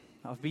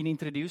I've been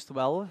introduced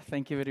well,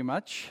 thank you very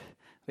much.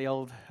 The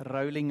old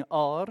rolling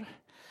R.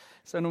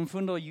 So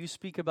Nomfundo, you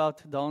speak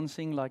about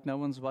dancing like no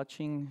one's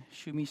watching.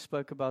 Shumi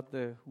spoke about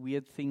the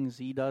weird things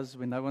he does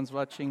when no one's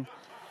watching.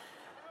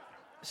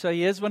 So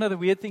here's one of the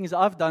weird things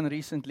I've done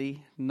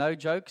recently. No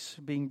jokes,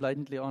 being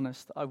blatantly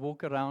honest. I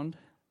walk around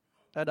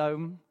at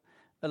home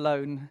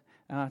alone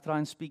and I try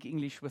and speak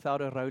English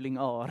without a rolling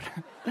R.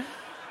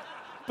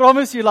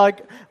 Promise you, I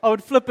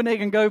would flip an egg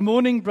and go,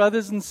 "Morning,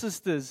 brothers and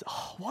sisters."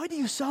 Oh, why do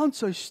you sound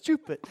so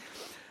stupid?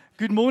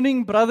 Good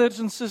morning, brothers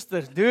and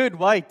sisters. Dude,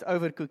 wait,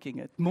 overcooking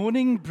it.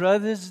 Morning,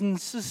 brothers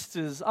and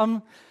sisters.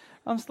 I'm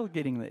still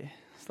getting there.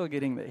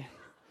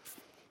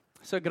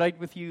 So great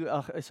with you.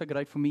 It's so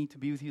great for me to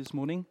be with you this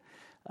morning.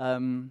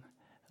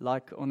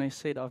 Like One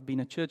said, I've been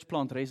a church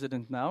plant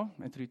resident now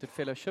at Rooted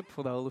Fellowship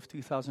for the whole of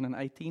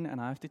 2018,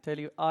 and I have to tell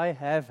you, I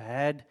have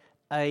had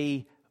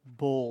a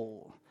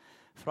ball.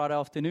 Friday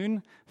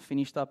afternoon,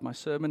 finished up my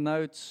sermon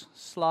notes,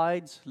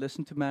 slides,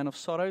 listened to Man of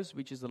Sorrows,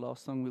 which is the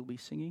last song we'll be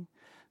singing.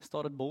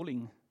 Started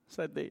bawling.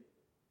 Sat there.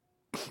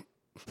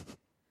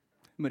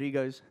 Marie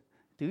goes,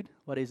 "Dude,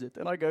 what is it?"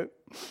 And I go,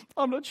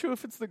 "I'm not sure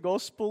if it's the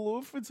gospel or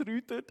if it's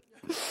rooted,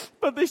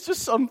 but there's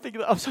just something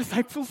that I'm so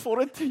thankful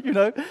for it,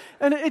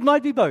 And it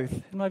might be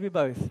both.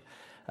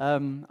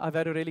 I've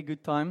had a really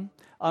good time.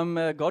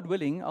 God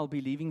willing, I'll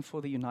be leaving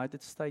for the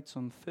United States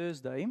on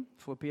Thursday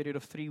for a period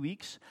of 3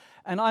 weeks.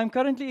 And I'm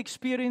currently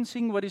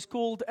experiencing what is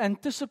called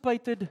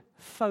anticipated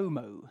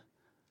FOMO.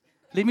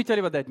 Let me tell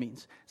you what that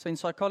means. So in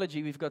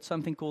psychology, we've got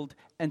something called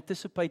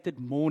anticipated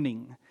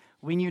mourning.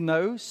 When you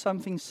know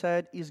something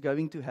sad is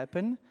going to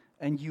happen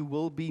and you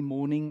will be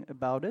mourning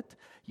about it,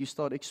 you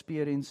start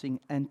experiencing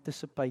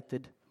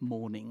anticipated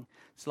mourning.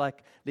 It's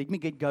like, let me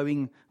get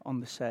going on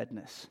the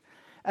sadness.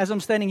 As I'm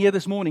standing here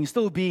this morning,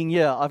 still being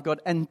here, I've got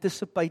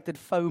anticipated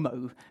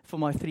FOMO for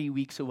my 3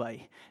 weeks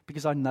away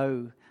because I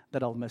know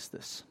that I'll miss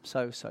this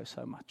so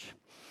much.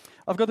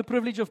 I've got the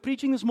privilege of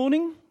preaching this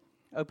morning,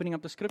 opening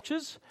up the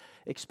scriptures,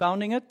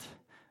 expounding it,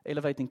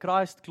 elevating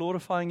Christ,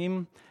 glorifying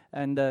Him,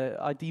 and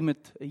I deem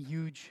it a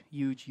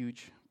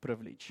huge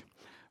privilege.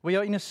 We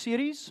are in a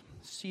series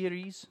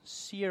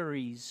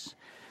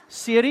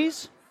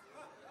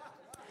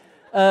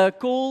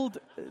called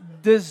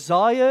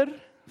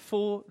Desire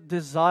for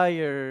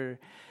Desire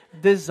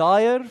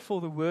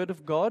for the Word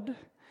of God,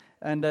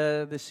 and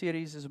the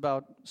series is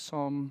about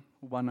Psalm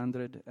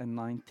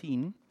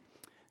 119.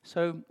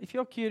 So if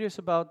you're curious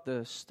about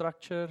the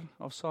structure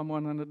of Psalm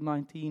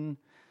 119,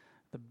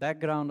 the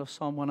background of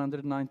Psalm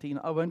 119,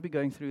 I won't be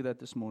going through that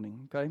this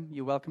morning, okay?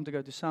 You're welcome to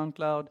go to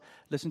SoundCloud,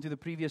 listen to the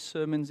previous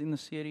sermons in the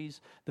series.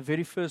 The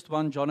very first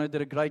one, Jono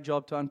did a great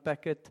job to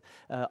unpack it.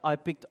 I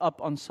picked up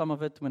on some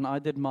of it when I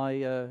did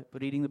my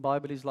Reading the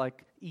Bible is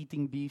Like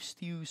Eating Beef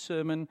Stew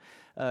sermon.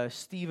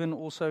 Stephen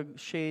also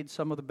shared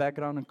some of the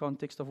background and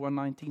context of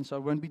 119, so I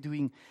won't be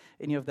doing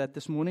any of that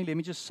this morning. Let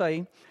me just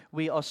say,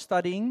 we are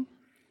studying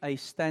a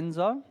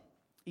stanza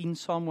in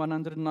Psalm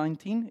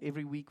 119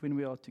 every week when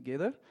we are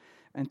together.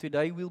 And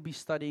today we'll be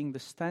studying the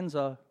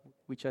stanza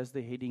which has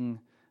the heading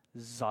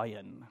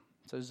Zion.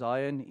 So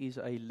Zion is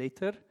a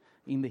letter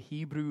in the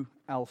Hebrew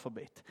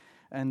alphabet.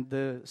 And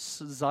the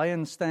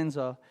Zion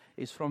stanza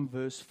is from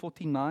verse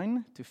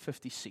 49 to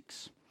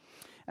 56.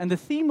 And the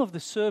theme of the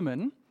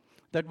sermon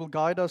that will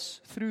guide us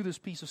through this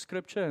piece of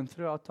scripture and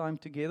through our time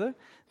together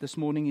this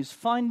morning is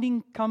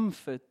finding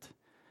comfort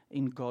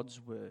in God's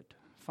word.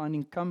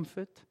 Finding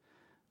comfort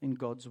in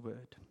God's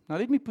word. Now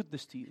let me put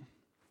this to you.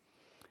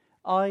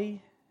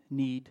 I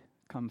need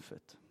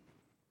comfort.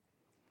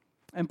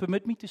 And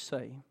permit me to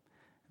say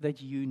that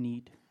you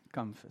need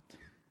comfort.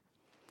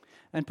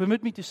 And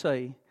permit me to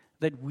say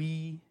that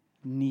we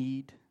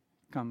need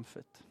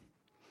comfort.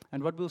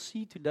 And what we'll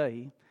see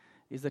today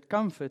is that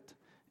comfort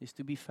is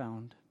to be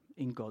found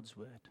in God's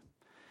word.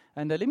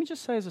 And let me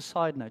just say as a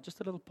side note,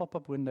 just a little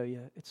pop-up window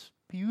here. It's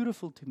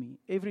beautiful to me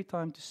every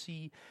time to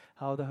see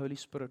how the Holy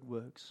Spirit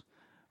works.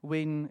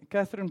 When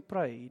Catherine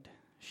prayed,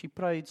 she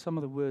prayed some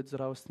of the words that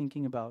I was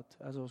thinking about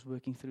as I was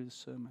working through the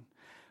sermon.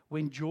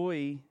 When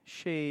Joy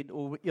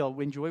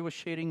was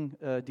sharing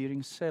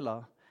during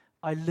Selah,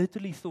 I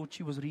literally thought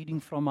she was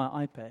reading from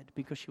my iPad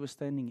because she was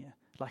standing here.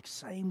 Like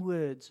same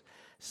words,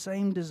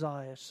 same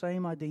desires,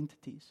 same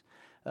identities.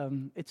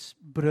 It's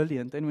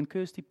brilliant. And when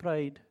Kirsty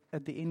prayed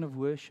at the end of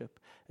worship,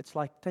 it's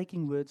like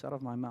taking words out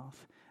of my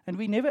mouth. And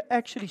we never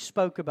actually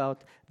spoke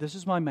about, this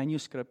is my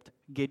manuscript,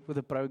 get with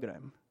the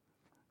program.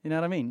 You know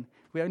what I mean?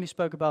 We only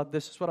spoke about,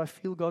 this is what I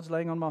feel God's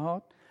laying on my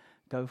heart.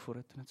 Go for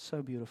it. And it's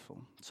so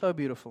beautiful. So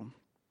beautiful.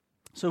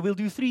 So we'll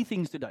do 3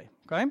 things today,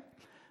 okay?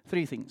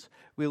 3 things.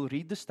 We'll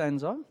read the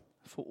stanza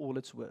for all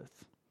it's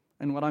worth.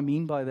 And what I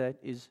mean by that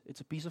is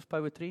it's a piece of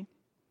poetry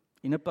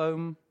in a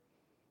poem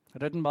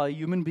written by a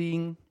human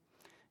being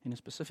in a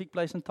specific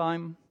place and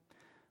time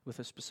with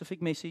a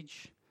specific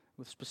message,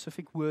 with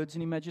specific words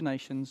and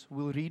imaginations.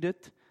 We'll read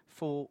it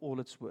for all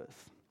it's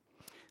worth.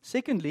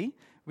 Secondly,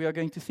 we are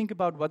going to think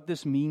about what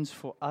this means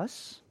for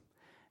us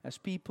as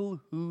people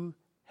who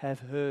have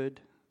heard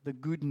the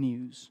good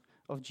news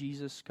of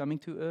Jesus coming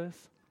to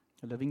earth,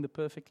 living the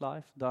perfect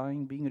life,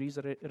 dying, being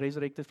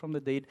resurrected from the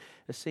dead,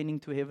 ascending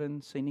to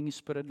heaven, sending His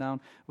Spirit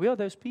down. We are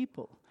those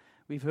people.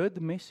 We've heard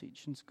the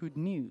message, and it's good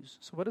news.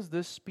 So what does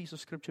this piece of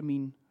Scripture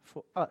mean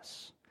for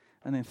us?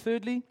 And then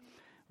thirdly,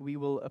 we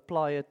will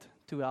apply it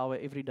to our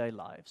everyday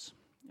lives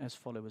as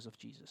followers of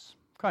Jesus.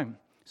 Okay,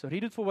 so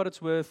read it for what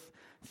it's worth,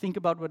 think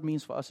about what it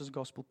means for us as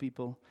gospel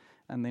people,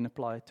 and then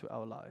apply it to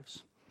our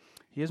lives.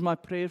 Here's my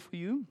prayer for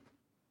you.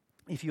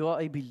 If you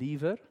are a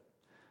believer,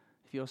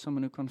 if you are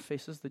someone who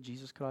confesses that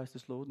Jesus Christ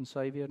is Lord and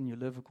Savior, and you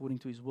live according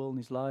to His will in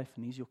His life,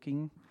 and He's your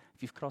King,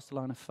 if you've crossed the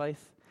line of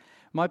faith,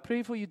 my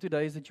prayer for you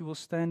today is that you will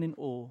stand in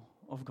awe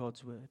of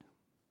God's Word.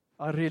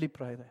 I really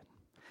pray that.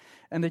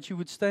 And that you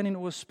would stand in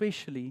awe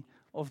especially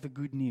of the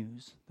good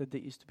news that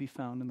there is to be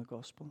found in the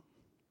gospel.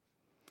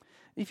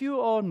 If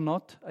you are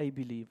not a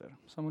believer,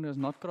 someone who has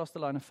not crossed the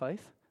line of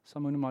faith,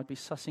 someone who might be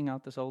sussing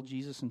out this old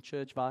Jesus and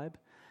church vibe,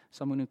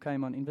 someone who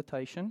came on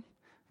invitation,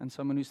 and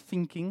someone who's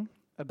thinking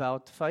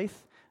about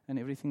faith and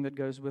everything that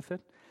goes with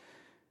it,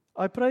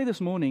 I pray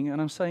this morning,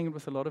 and I'm saying it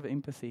with a lot of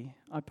empathy,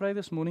 I pray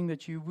this morning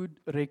that you would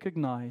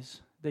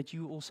recognize that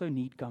you also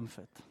need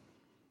comfort.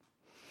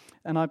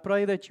 And I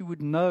pray that you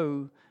would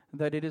know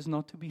that it is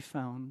not to be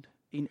found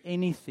in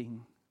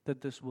anything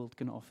that this world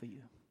can offer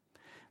you,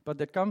 but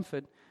that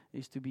comfort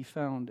is to be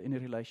found in a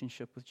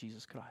relationship with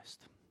Jesus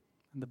Christ.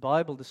 And the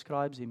Bible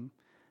describes Him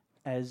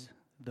as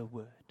the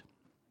Word.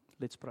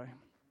 Let's pray.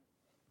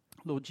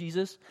 Lord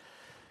Jesus,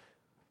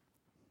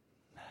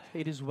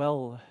 it is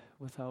well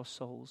with our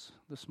souls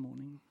this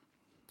morning,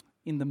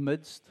 in the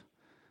midst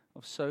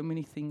of so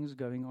many things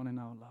going on in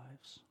our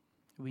lives.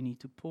 We need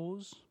to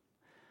pause.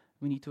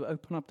 We need to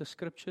open up the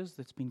Scriptures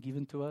that's been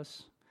given to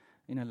us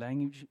in a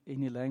language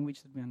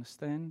that we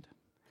understand.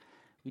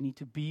 We need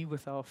to be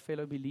with our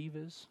fellow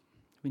believers.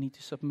 We need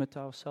to submit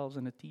ourselves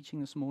in the teaching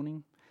this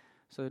morning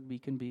so that we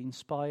can be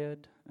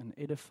inspired and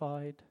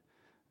edified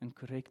and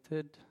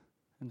corrected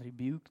and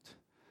rebuked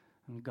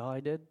and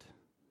guided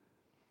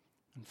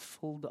and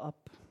filled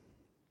up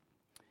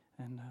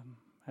and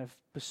have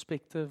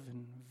perspective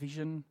and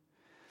vision.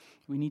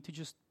 We need to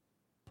just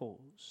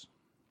pause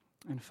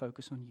and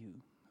focus on You,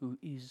 who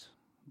is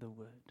the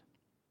Word.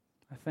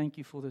 I thank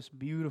You for this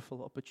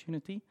beautiful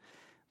opportunity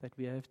that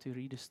we have to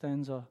read a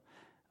stanza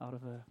out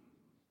of a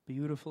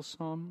beautiful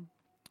psalm.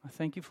 I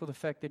thank You for the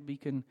fact that we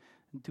can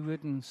do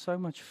it in so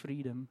much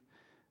freedom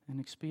and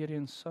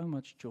experience so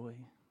much joy.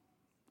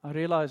 I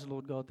realize,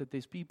 Lord God, that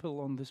there's people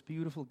on this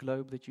beautiful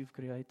globe that You've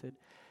created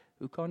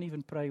who can't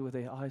even pray with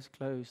their eyes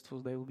closed,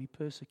 for they will be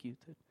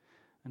persecuted.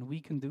 And we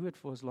can do it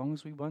for as long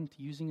as we want,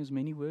 using as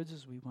many words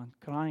as we want,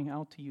 crying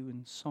out to You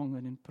in song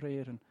and in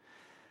prayer and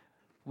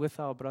with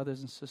our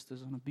brothers and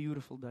sisters on a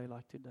beautiful day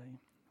like today.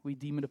 We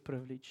deem it a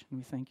privilege, and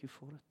we thank You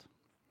for it.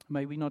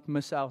 May we not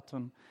miss out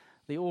on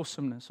the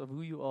awesomeness of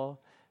who You are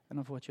and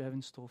of what You have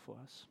in store for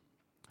us.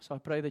 So I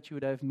pray that You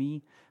would have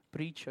me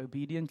preach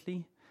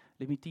obediently.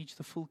 Let me teach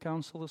the full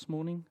counsel this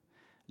morning.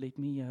 Let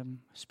me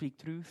speak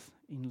truth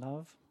in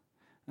love.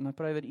 And I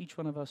pray that each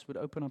one of us would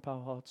open up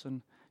our hearts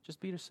and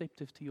just be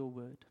receptive to Your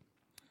word,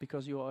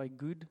 because You are a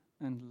good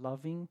and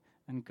loving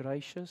and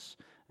gracious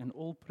and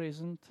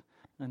all-present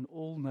and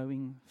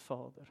all-knowing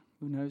Father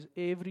who knows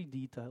every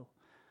detail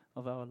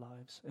of our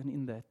lives. And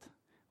in that,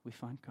 we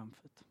find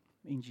comfort.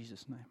 In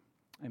Jesus' name,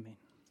 amen.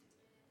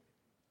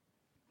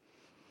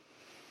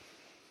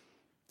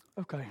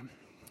 Okay,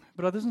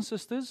 brothers and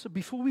sisters,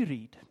 before we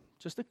read,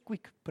 just a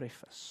quick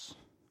preface.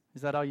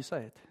 Is that how you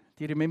say it?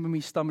 Do you remember me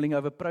stumbling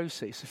over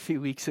process a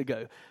few weeks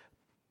ago?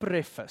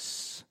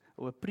 Preface,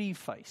 or a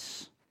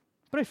preface.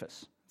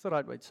 Preface, that's the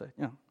right way to say it,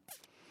 yeah.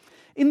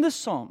 In this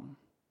psalm,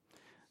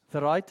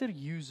 the writer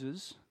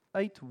uses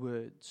 8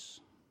 words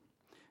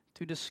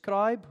to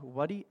describe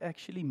what he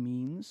actually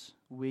means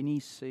when he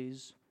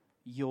says,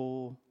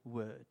 Your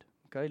word.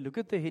 Okay, look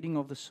at the heading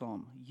of the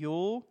psalm.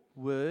 Your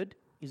word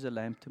is a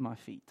lamp to my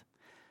feet.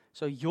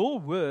 So your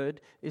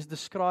word is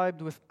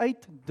described with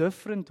 8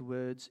 different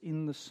words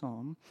in the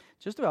psalm,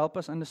 just to help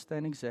us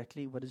understand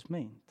exactly what is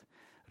meant.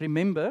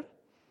 Remember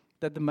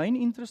that the main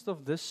interest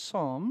of this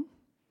psalm,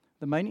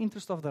 the main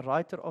interest of the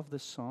writer of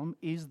this psalm,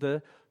 is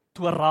the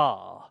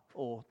Torah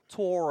or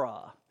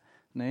Torah.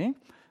 Nee?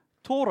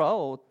 Torah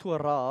or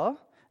Torah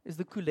is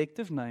the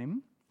collective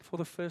name for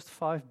the first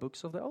 5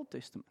 books of the Old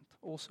Testament,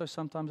 also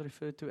sometimes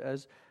referred to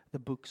as the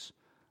books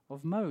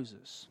of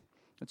Moses.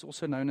 It's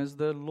also known as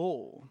the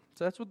law.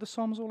 So that's what the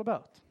psalm is all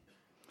about.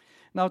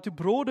 Now, to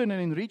broaden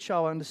and enrich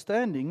our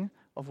understanding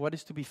of what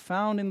is to be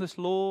found in this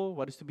law,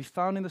 what is to be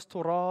found in this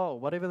Torah, or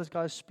whatever this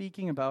guy is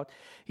speaking about,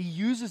 he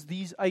uses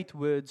these 8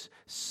 words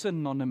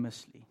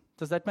synonymously.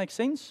 Does that make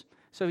sense?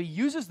 So he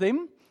uses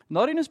them,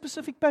 not in a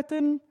specific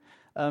pattern,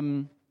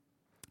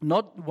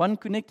 not one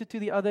connected to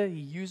the other. He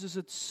uses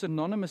it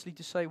synonymously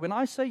to say, when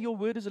I say your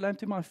word is a lamp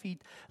to my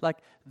feet, like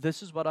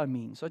this is what I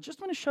mean. So I just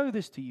want to show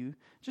this to you,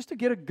 just to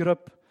get a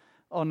grip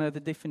on the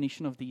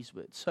definition of these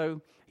words.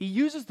 So he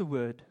uses the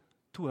word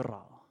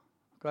Torah,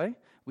 okay,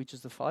 which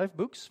is the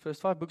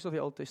first 5 books of the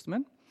Old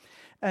Testament,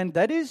 and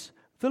that is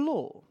the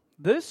law.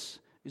 This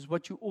is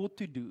what you ought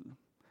to do.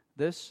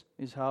 this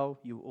is how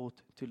you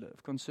ought to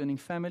live. Concerning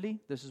family,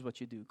 this is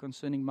what you do.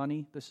 Concerning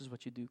money, this is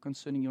what you do.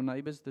 Concerning your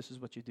neighbors, this is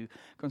what you do.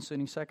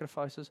 Concerning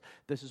sacrifices,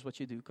 this is what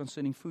you do.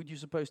 Concerning food you're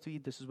supposed to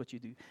eat, this is what you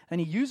do.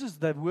 And he uses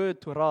that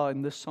word Torah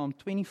in this psalm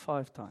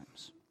 25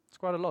 times. It's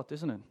quite a lot,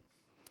 isn't it?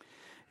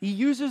 He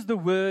uses the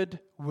word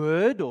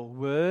or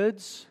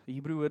words. The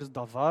Hebrew word is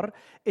davar.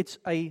 It's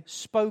a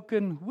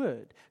spoken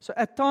word. So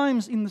at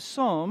times in the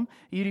psalm,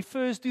 he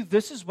refers to,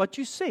 this is what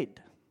you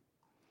said.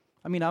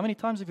 I mean, how many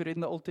times have you read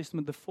in the Old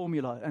Testament the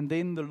formula, and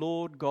then the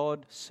Lord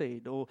God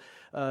said, or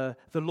the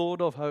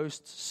Lord of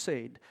hosts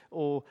said,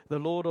 or the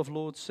Lord of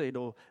lords said,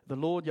 or the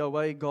Lord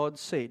Yahweh God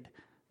said.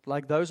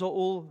 Like those are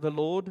all the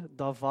Lord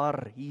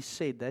davar, he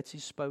said. That's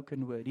his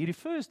spoken word. He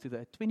refers to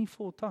that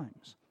 24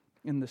 times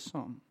in the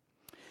psalm.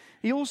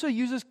 He also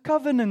uses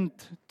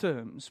covenant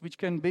terms, which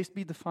can best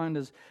be defined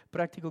as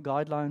practical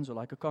guidelines or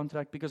like a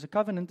contract, because a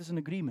covenant is an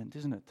agreement,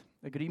 isn't it?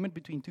 Agreement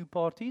between two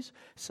parties,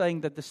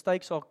 saying that the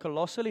stakes are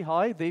colossally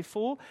high,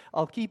 therefore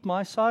I'll keep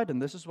my side, and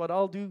this is what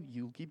I'll do,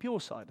 you'll keep your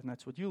side, and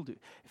that's what you'll do.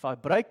 If I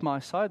break my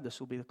side, this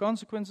will be the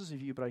consequences.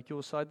 If you break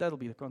your side, that'll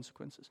be the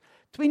consequences.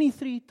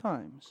 23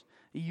 times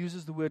he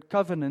uses the word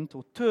covenant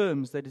or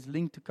terms that is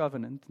linked to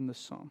covenant in the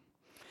psalm.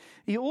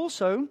 He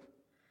also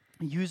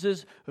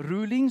uses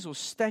rulings or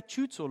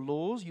statutes or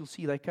laws. You'll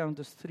see they count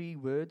as 3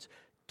 words,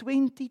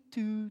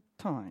 22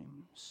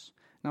 times.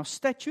 Now,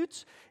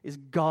 statutes is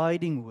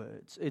guiding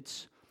words.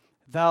 It's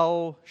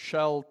thou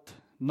shalt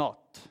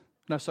not.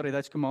 No, sorry,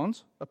 that's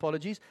commands.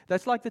 Apologies.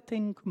 That's like the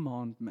 10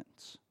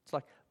 commandments. It's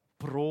like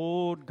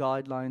broad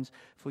guidelines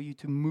for you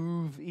to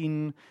move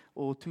in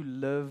or to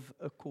live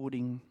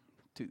according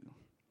to.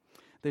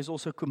 There's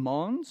also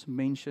commands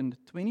mentioned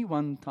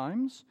 21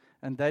 times,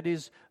 and that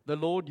is the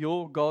Lord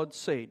your God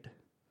said,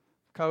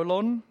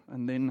 colon,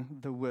 and then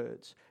the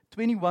words.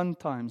 21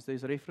 times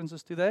there's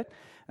references to that.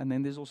 And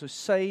then there's also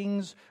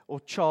sayings or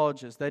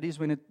charges. That is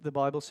when the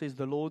Bible says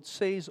the Lord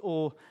says,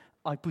 or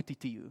I put it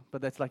to you.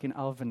 But that's like in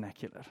our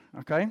vernacular,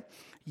 okay?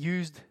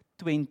 Used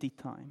 20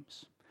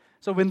 times.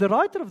 So when the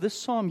writer of this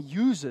psalm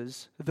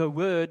uses the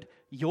word,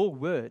 your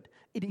word,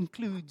 it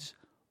includes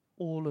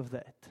all of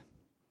that.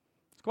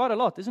 It's quite a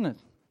lot, isn't it?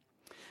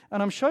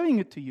 And I'm showing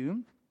it to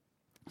you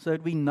so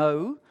that we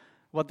know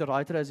what the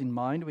writer has in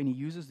mind when he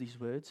uses these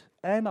words.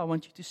 And I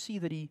want you to see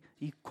that he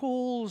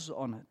calls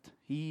on it.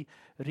 He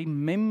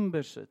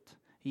remembers it.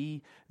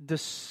 He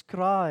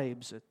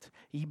describes it.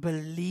 He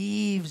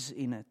believes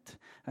in it.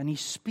 And he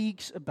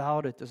speaks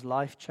about it as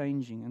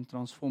life-changing and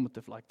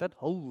transformative, like that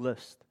whole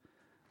list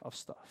of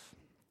stuff.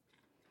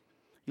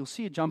 You'll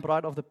see it jump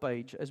right off the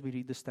page as we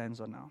read the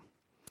stanza now.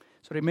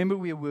 So remember,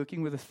 we are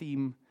working with the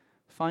theme,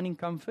 finding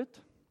comfort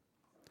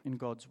in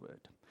God's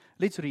word.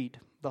 Let's read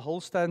the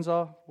whole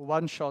stanza,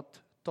 one shot,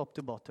 top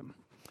to bottom.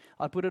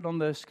 I'll put it on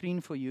the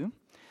screen for you.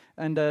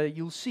 And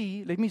you'll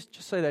see, let me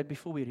just say that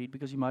before we read,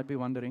 because you might be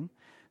wondering.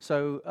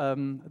 So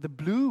the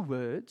blue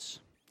words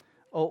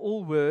are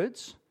all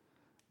words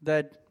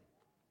that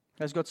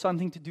has got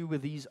something to do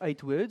with these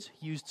 8 words,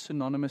 used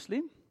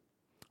synonymously.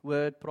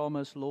 Word,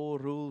 promise, law,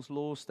 rules,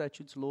 law,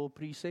 statutes, law,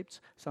 precepts.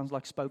 Sounds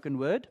like spoken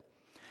word.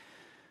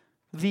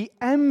 The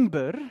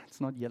amber, it's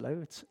not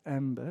yellow, it's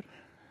amber,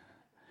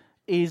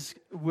 is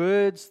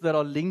words that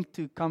are linked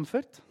to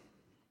comfort.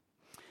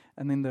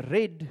 And then the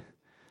red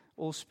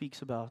all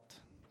speaks about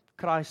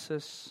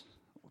crisis,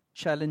 or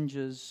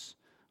challenges,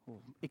 or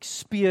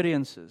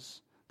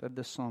experiences that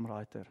the psalm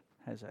writer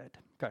has had.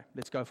 Okay,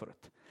 let's go for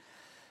it.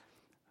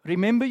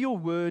 Remember your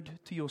word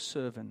to your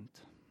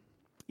servant,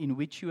 in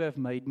which you have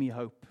made me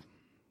hope.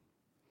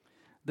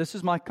 This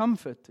is my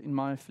comfort in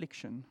my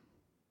affliction,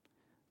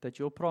 that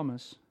your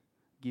promise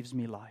gives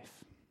me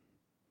life.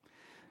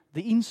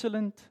 The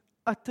insolent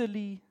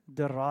utterly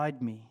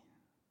deride me,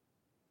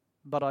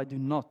 but I do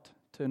not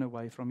turn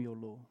away from your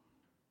law.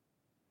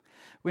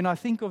 When I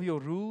think of your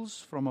rules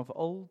from of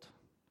old,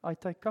 I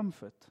take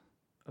comfort,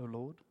 O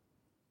Lord.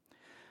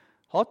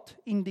 Hot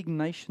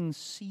indignation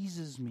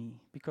seizes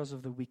me because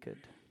of the wicked,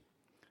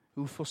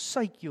 who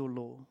forsake your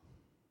law.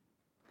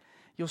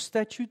 Your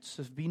statutes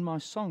have been my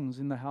songs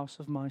in the house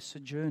of my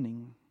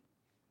sojourning.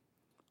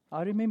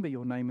 I remember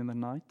your name in the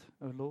night,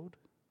 O Lord,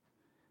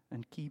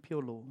 and keep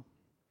your law.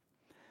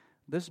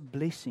 This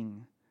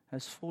blessing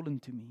has fallen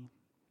to me,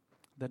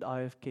 that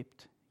I have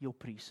kept your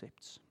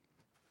precepts.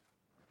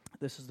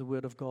 This is the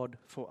word of God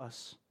for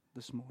us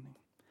this morning.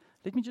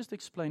 Let me just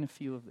explain a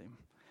few of them.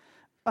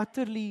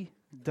 Utterly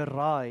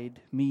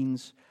deride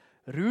means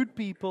rude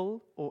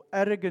people or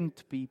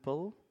arrogant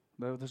people.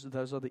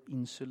 Those are the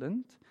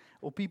insolent.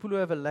 Or people who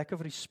have a lack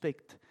of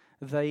respect.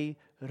 They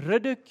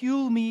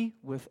ridicule me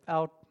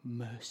without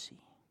mercy.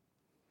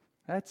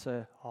 That's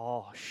a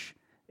harsh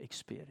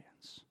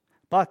experience.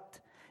 But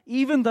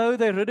even though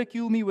they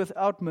ridicule me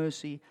without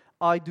mercy,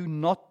 I do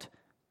not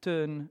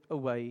turn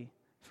away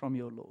from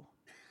your law.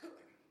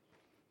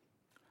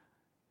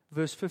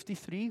 Verse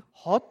 53,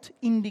 hot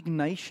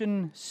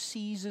indignation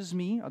seizes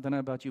me. I don't know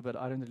about you, but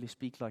I don't really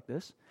speak like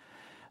this.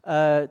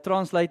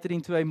 Translated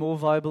into a more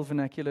viable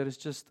vernacular is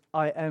just,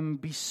 I am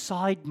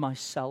beside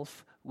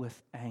myself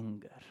with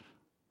anger.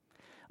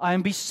 I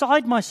am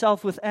beside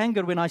myself with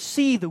anger when I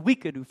see the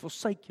wicked who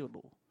forsake your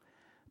law.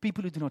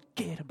 People who do not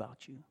care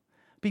about you.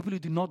 People who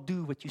do not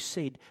do what you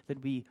said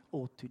that we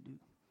ought to do.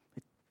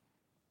 It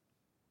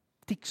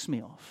ticks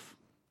me off.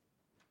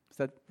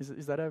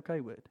 Is that an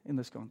okay word in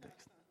this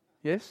context?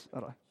 Yes?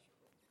 All right.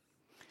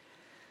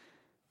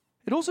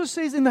 It also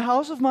says, in the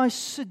house of my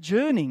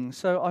sojourning.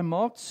 So I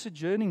marked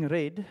sojourning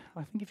red.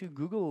 I think if you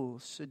Google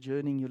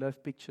sojourning, you'll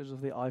have pictures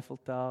of the Eiffel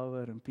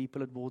Tower and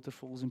people at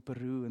waterfalls in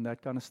Peru and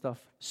that kind of stuff.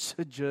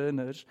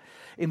 Sojourners.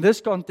 In this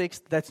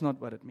context, that's not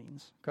what it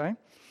means. Okay?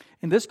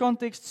 In this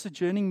context,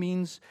 sojourning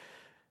means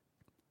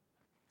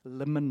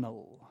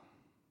liminal.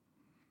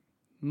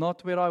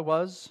 Not where I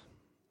was,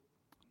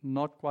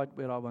 not quite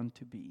where I want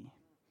to be.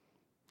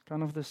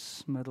 Kind of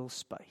this middle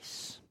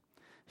space.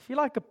 I feel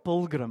like a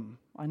pilgrim.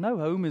 I know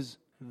home is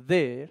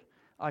there.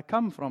 I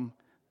come from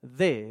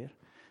there.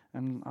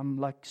 And I'm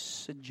like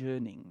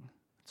sojourning.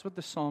 That's what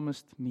the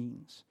psalmist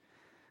means.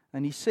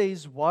 And he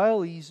says,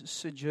 while he's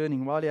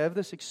sojourning, while he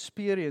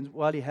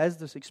has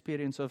this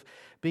experience of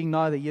being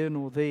neither here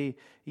nor there,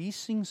 he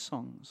sings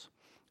songs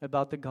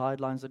about the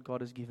guidelines that God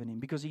has given him.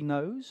 Because he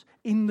knows,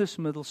 in this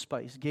middle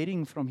space,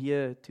 getting from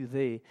here to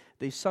there,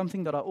 there's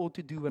something that I ought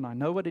to do, and I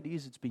know what it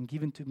is. It's been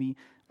given to me.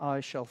 I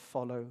shall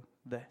follow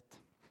that.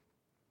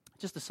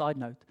 Just a side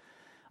note,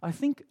 I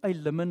think a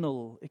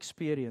liminal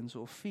experience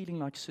or feeling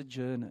like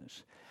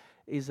sojourners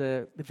is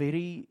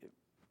very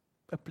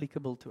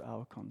applicable to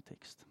our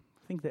context.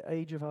 I think the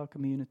age of our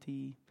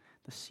community,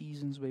 the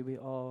seasons where we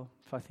are,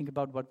 if I think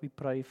about what we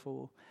pray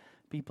for,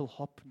 people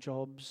hop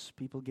jobs,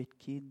 people get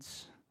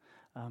kids,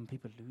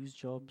 people lose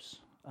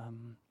jobs,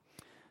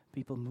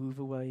 people move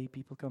away,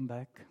 people come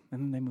back, and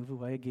then they move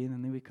away again,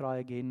 and then we cry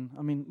again.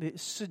 I mean, the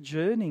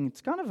sojourning, it's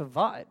kind of a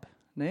vibe,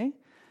 né?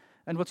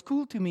 And what's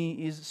cool to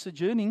me is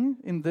sojourning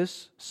in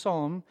this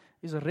psalm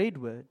is a red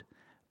word,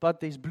 but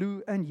there's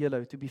blue and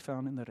yellow to be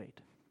found in the red.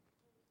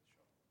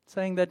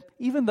 Saying that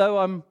even though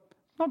I'm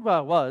not where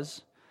I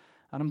was,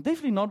 and I'm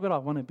definitely not where I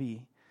want to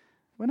be,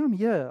 when I'm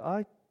here,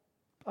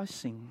 I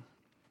sing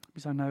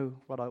because I know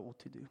what I ought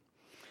to do.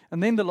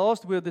 And then the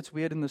last word that's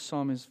weird in this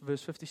psalm is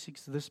verse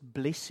 56, this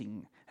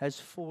blessing has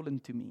fallen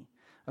to me.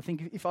 I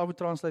think if I would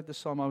translate the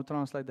psalm, I would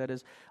translate that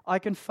as, I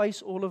can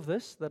face all of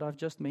this that I've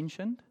just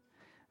mentioned,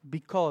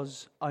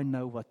 because I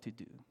know what to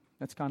do.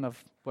 That's kind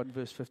of what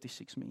verse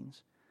 56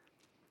 means.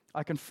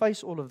 I can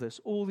face all of this,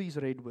 all these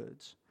red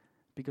words,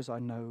 because I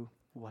know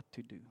what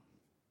to do.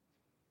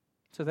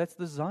 So that's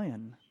the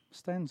Zion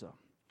stanza.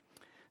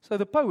 So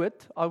the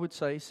poet, I would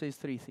say, says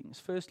three things.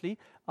 Firstly,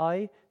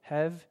 I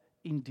have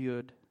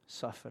endured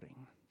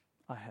suffering.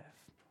 I have.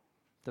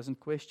 Doesn't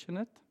question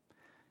it.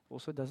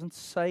 Also doesn't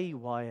say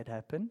why it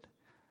happened.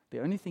 The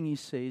only thing he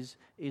says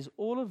is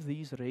all of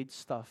these red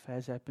stuff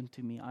has happened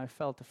to me. I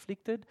felt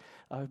afflicted.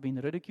 I've been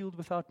ridiculed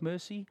without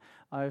mercy.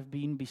 I've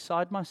been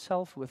beside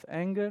myself with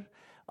anger.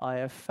 I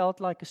have felt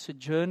like a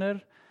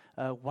sojourner,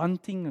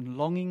 wanting and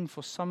longing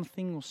for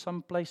something or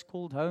some place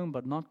called home,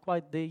 but not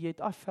quite there yet.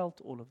 I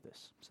felt all of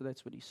this. So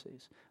that's what he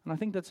says. And I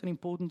think that's an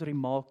important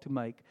remark to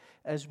make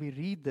as we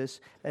read this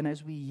and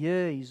as we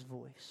hear his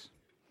voice.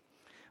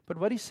 But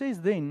what he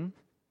says then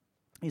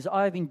is,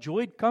 I have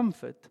enjoyed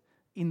comfort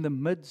in the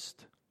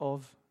midst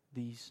of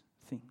these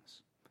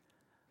things.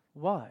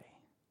 Why?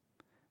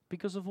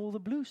 Because of all the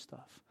blue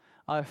stuff.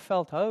 I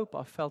felt hope,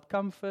 I felt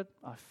comfort,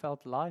 I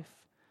felt life,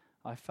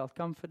 I felt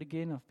comfort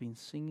again, I've been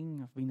singing,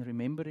 I've been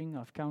remembering,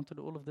 I've counted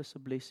all of this a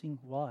blessing.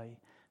 Why?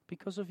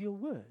 Because of your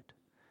word,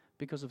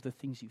 because of the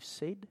things you've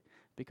said,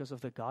 because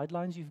of the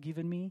guidelines you've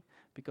given me,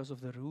 because of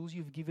the rules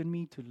you've given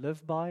me to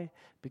live by,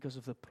 because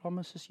of the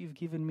promises you've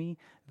given me.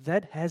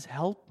 That has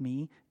helped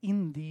me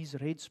in these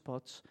red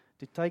spots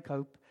to take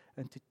hope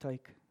and to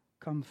take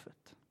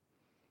comfort.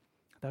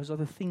 Those are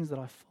the things that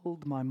I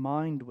filled my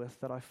mind with,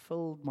 that I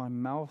filled my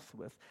mouth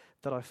with,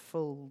 that I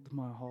filled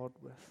my heart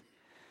with.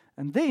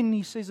 And then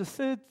he says a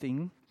third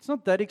thing. It's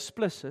not that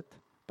explicit,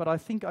 but I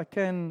think I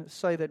can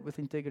say that with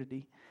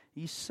integrity.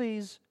 He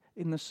says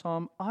in the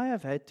psalm, I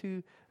have had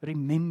to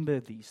remember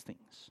these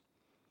things.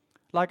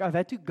 Like I've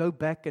had to go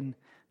back and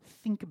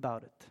think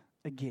about it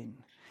again.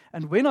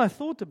 And when I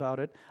thought about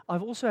it,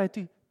 I've also had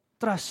to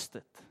trust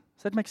it.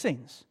 Does that make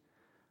sense?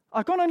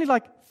 I can't only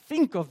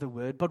think of the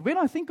word, but when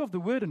I think of the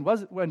word and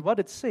what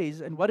it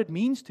says and what it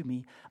means to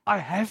me, I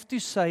have to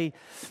say,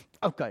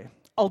 okay,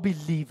 I'll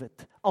believe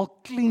it. I'll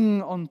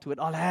cling onto it.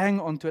 I'll hang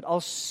onto it. I'll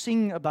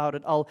sing about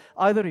it. I'll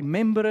either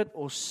remember it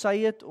or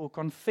say it or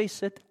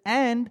confess it,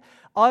 and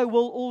I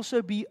will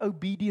also be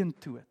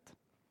obedient to it.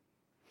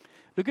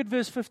 Look at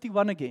verse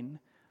 51 again.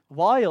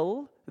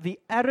 While the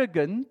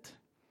arrogant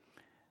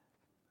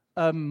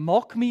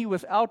mock me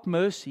without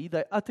mercy,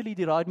 they utterly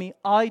deride me,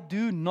 I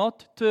do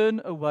not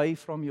turn away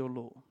from your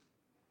law.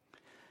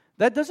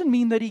 That doesn't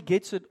mean that he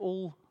gets it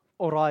all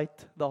right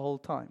the whole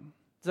time.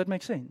 Does that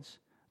make sense?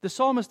 The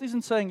psalmist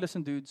isn't saying,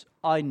 listen dudes,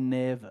 I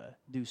never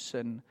do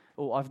sin,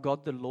 or I've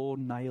got the law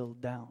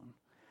nailed down.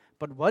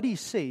 But what he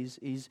says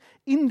is,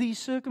 in these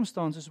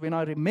circumstances, when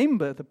I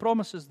remember the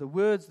promises, the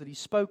words that he's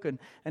spoken,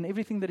 and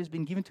everything that has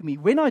been given to me,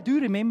 when I do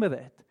remember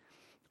that,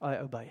 I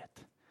obey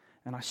it.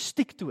 And I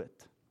stick to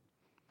it.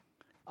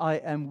 I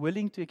am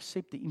willing to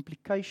accept the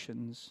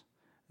implications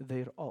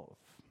thereof.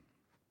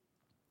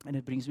 And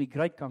it brings me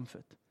great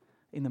comfort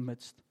in the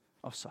midst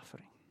of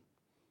suffering.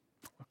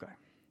 Okay.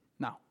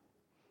 Now,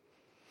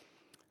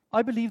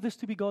 I believe this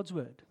to be God's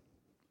word.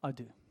 I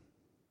do.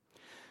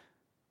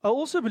 I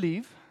also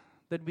believe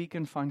that we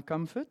can find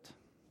comfort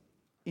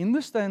in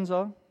the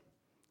stanza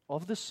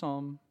of the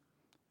psalm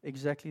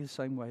exactly the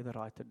same way the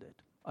writer did.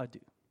 I do.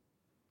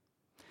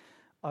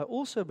 I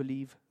also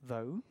believe,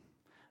 though,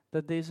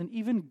 that there's an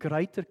even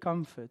greater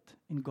comfort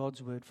in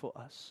God's word for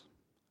us,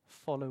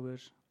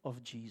 followers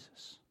of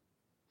Jesus.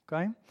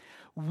 Okay?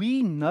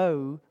 We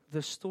know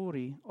the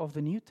story of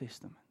the New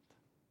Testament.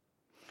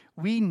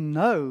 We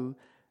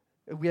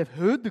have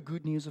heard the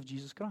good news of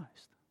Jesus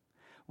Christ.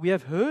 We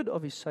have heard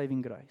of His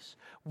saving grace.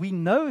 We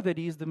know that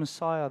He is the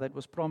Messiah that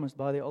was promised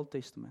by the Old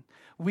Testament.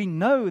 We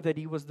know that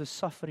He was the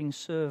suffering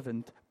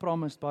servant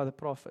promised by the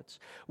prophets.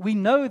 We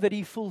know that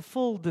He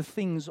fulfilled the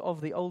things of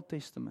the Old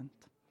Testament.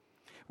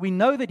 We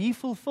know that He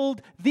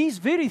fulfilled these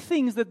very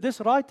things that this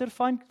writer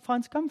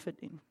finds comfort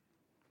in.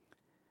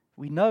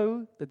 We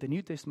know that the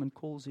New Testament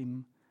calls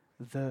Him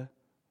the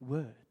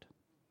Word.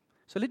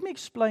 So let me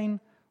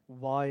explain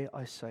why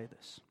I say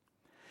this.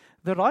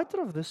 The writer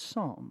of this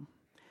psalm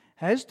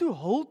has to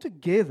hold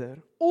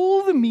together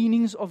all the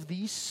meanings of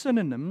these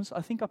synonyms.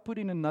 I think I put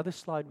in another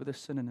slide with the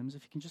synonyms.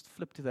 If you can just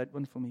flip to that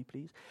one for me,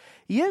 please.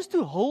 He has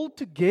to hold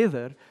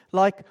together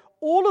like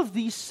all of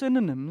these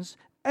synonyms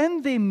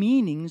and their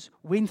meanings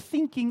when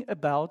thinking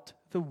about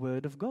the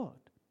Word of God.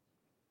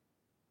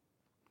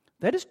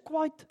 That is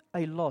quite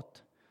a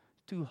lot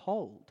to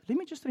hold. Let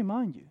me just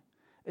remind you.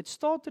 It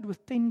started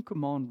with 10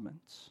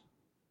 commandments.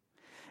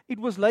 It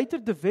was later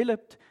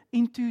developed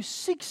into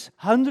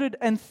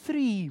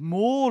 603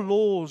 more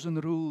laws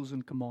and rules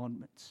and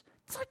commandments.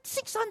 It's like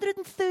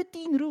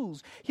 613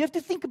 rules. You have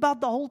to think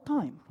about the whole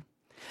time.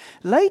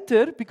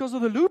 Later, because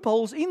of the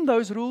loopholes in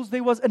those rules,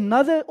 there was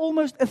another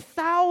almost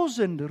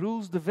 1,000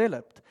 rules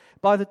developed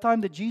by the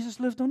time that Jesus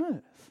lived on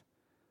earth.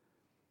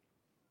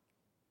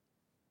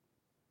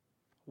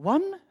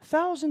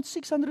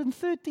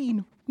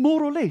 1,613,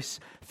 more or less,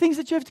 things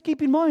that you have to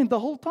keep in mind the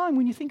whole time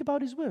when you think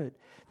about His Word.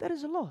 That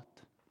is a lot.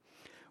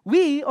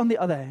 We, on the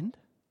other hand,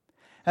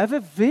 have a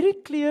very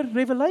clear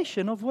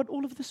revelation of what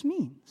all of this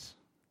means.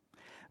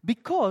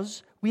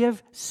 Because we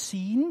have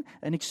seen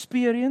and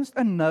experienced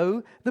and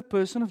know the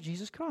person of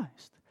Jesus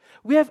Christ.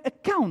 We have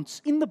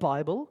accounts in the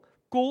Bible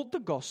called the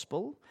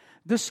Gospel,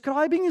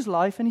 describing His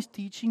life and His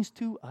teachings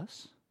to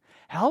us,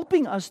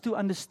 helping us to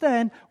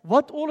understand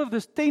what all of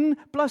this 10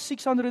 plus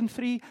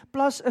 603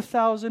 plus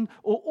 1,000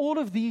 or all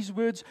of these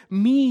words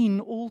mean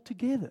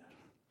altogether.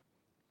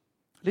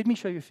 Let me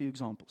show you a few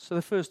examples. So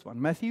the first one,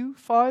 Matthew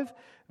 5,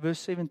 verse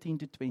 17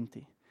 to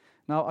 20.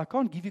 Now, I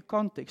can't give you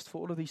context for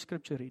all of these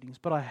scripture readings,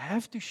 but I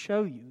have to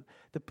show you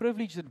the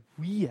privilege that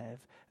we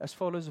have as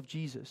followers of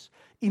Jesus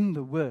in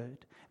the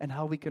Word and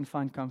how we can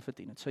find comfort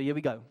in it. So here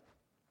we go.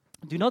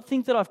 Do not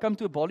think that I've come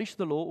to abolish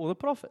the law or the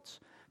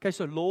prophets. Okay,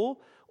 so law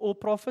or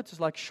prophets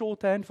is like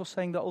shorthand for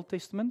saying the Old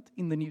Testament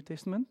in the New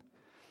Testament.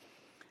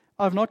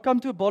 I've not come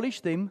to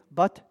abolish them,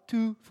 but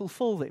to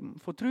fulfill them.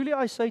 For truly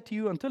I say to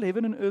you, until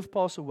heaven and earth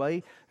pass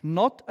away,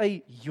 not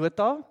a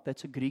iota,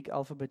 that's a Greek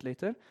alphabet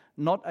letter,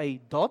 not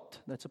a dot,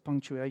 that's a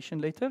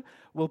punctuation letter,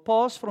 will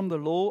pass from the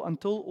law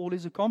until all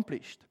is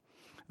accomplished.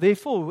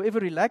 Therefore, whoever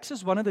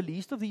relaxes one of the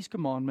least of these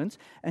commandments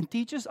and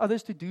teaches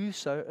others to do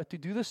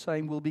the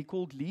same will be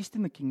called least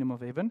in the kingdom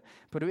of heaven.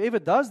 But whoever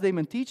does them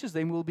and teaches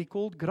them will be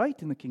called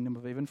great in the kingdom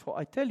of heaven. For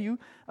I tell you,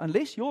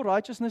 unless your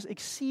righteousness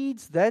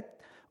exceeds that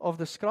of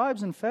the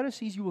scribes and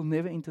Pharisees, you will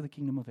never enter the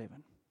kingdom of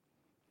heaven.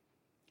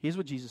 Here's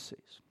what Jesus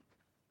says.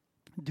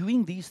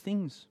 Doing these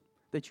things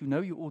that you know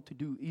you ought to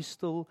do is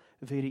still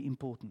very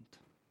important.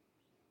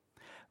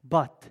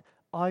 But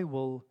I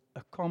will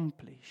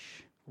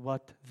accomplish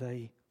what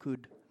they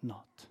could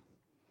not.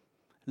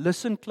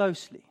 Listen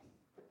closely.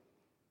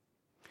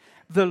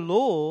 The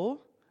law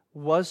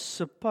was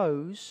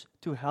supposed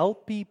to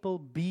help people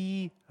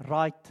be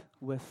right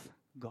with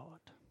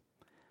God.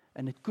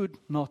 And it could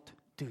not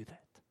do that.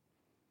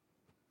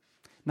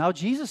 Now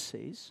Jesus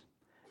says,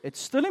 it's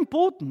still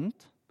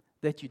important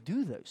that you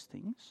do those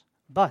things,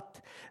 but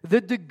the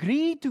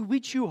degree to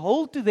which you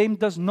hold to them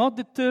does not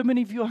determine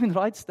if you are in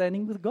right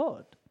standing with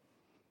God.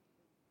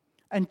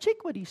 And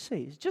check what He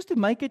says. Just to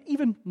make it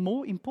even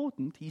more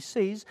important, He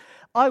says,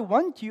 I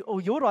want you,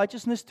 or your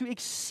righteousness, to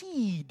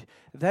exceed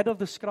that of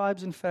the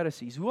scribes and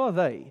Pharisees. Who are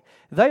they?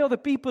 They are the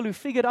people who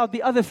figured out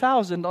the other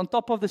 1,000 on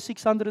top of the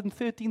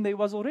 613 there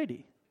was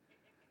already.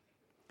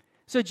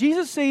 So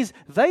Jesus says,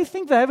 they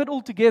think they have it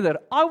all together.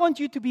 I want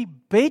you to be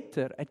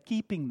better at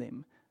keeping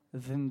them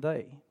than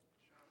they.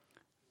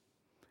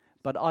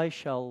 But I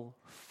shall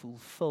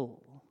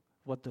fulfill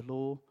what the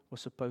law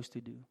was supposed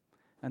to do.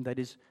 And that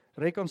is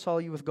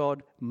reconcile you with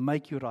God,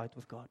 make you right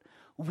with God.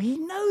 We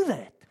know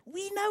that.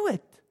 We know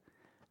it.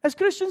 As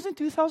Christians in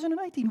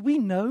 2018, we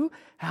know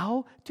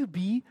how to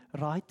be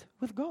right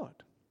with God.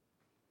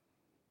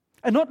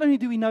 And not only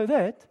do we know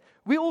that,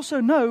 we also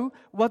know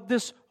what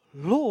this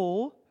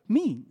law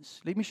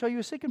means. Let me show you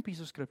a second piece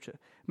of scripture.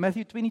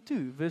 Matthew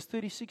 22, verse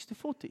 36 to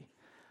 40.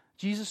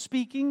 Jesus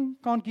speaking,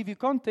 can't give you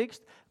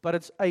context, but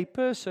it's a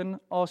person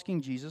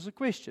asking Jesus a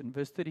question.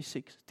 Verse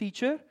 36,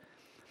 Teacher,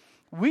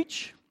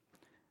 which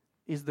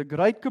is the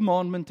great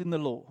commandment in the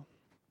law?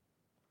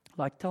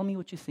 Like, tell me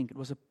what you think. It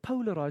was a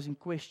polarizing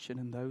question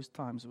in those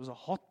times. It was a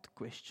hot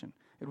question.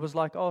 It was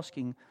like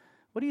asking,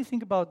 what do you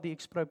think about the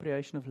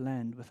expropriation of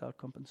land without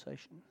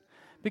compensation?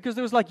 Because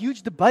there was like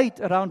huge debate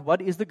around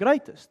what is the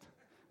greatest.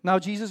 Now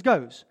Jesus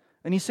goes,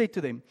 and he said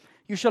to them,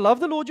 You shall love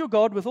the Lord your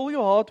God with all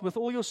your heart, with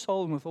all your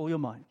soul, and with all your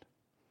mind.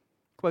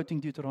 Quoting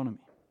Deuteronomy.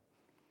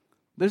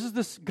 This is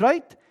this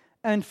great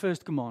and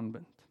first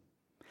commandment.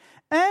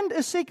 And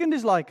a second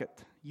is like it.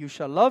 You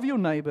shall love your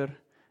neighbor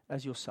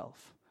as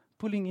yourself.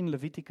 Pulling in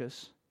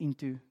Leviticus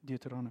into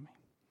Deuteronomy.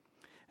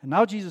 And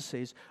now Jesus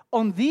says,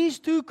 on these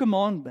two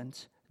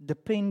commandments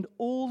depend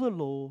all the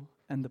law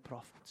and the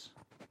prophets.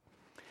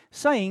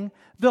 Saying,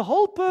 the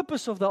whole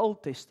purpose of the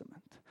Old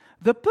Testament,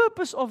 the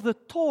purpose of the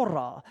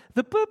Torah,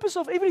 the purpose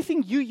of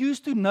everything you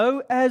used to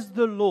know as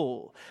the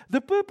law,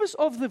 the purpose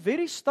of the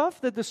very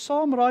stuff that the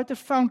psalm writer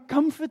found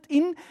comfort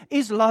in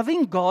is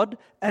loving God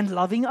and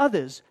loving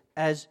others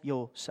as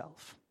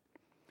yourself.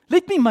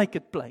 Let me make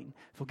it plain.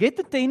 Forget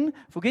the 10,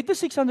 forget the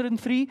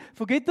 603,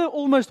 forget the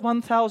almost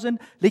 1,000.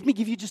 Let me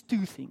give you just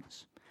two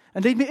things.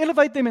 And let me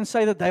elevate them and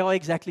say that they are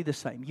exactly the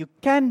same. You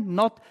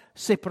cannot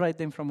separate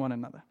them from one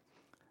another.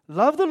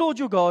 Love the Lord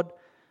your God,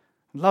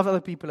 love other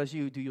people as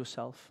you do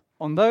yourself.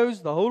 On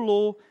those, the whole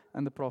law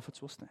and the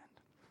prophets will stand.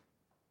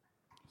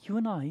 You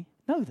and I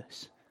know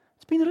this.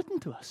 It's been written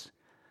to us.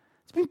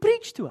 It's been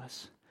preached to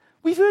us.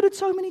 We've heard it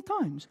so many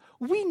times.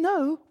 We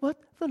know what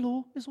the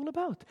law is all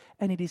about.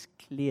 And it is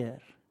clear,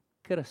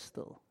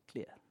 crystal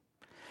clear.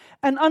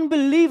 And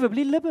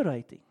unbelievably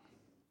liberating.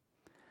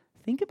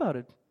 Think about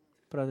it,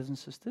 brothers and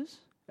sisters.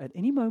 At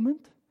any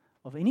moment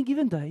of any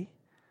given day,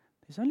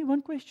 there's only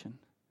one question.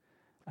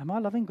 Am I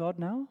loving God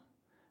now?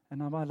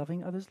 And am I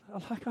loving others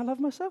like I love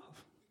myself?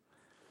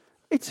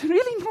 It's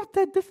really not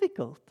that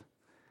difficult.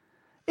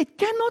 It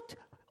cannot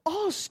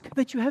ask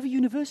that you have a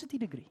university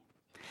degree.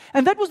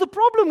 And that was the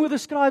problem with the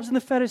scribes and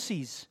the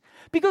Pharisees.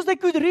 Because they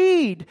could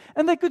read,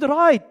 and they could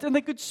write, and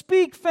they could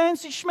speak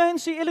fancy,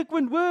 schmancy,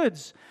 eloquent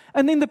words.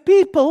 And then the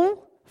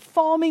people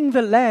farming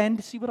the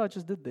land, see what I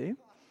just did there?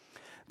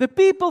 The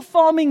people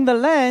farming the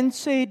land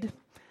said,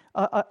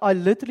 I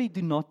literally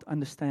do not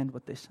understand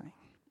what they're saying.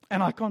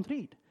 And I can't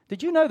read.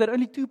 Did you know that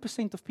only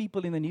 2% of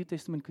people in the New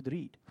Testament could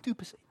read?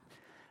 2%.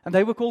 And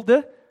they were called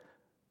the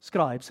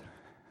scribes.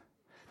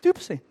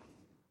 2%.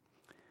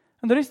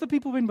 And the rest of the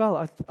people went,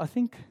 well, I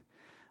think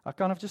I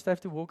kind of just have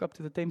to walk up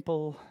to the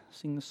temple,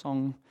 sing the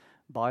song,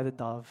 buy the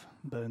dove,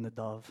 burn the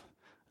dove,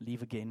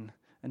 leave again,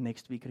 and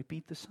next week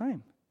repeat the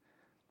same.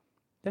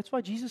 That's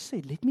why Jesus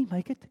said, let me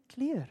make it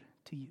clear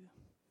to you.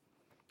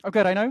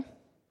 Okay, Reino,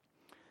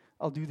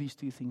 I'll do these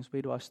two things.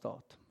 Where do I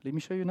start? Let me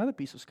show you another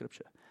piece of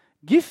scripture.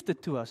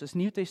 Gifted to us as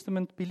New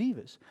Testament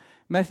believers.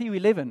 Matthew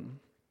 11,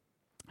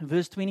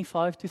 verse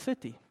 25 to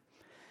 30.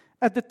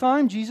 At the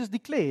time, Jesus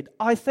declared,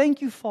 I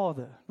thank you,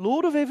 Father,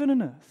 Lord of heaven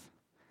and earth,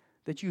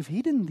 that you've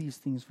hidden these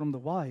things from the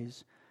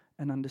wise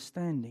and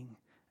understanding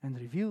and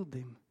revealed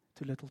them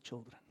to little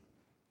children.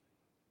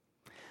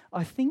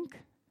 I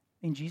think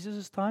in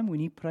Jesus' time, when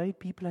he prayed,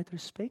 people had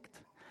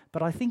respect.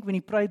 But I think when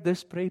he prayed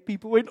this prayer,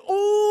 people went,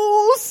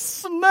 oh,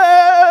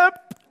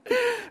 snap!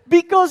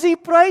 Because he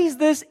prays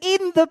this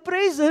in the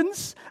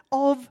presence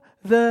of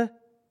the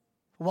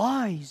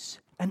wise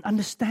and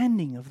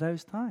understanding of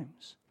those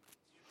times.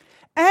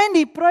 And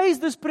he prays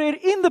this prayer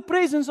in the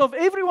presence of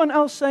everyone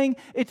else, saying,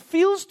 it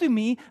feels to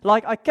me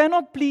like I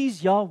cannot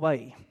please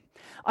Yahweh.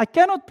 I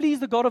cannot please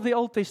the God of the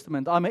Old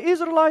Testament. I'm an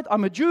Israelite,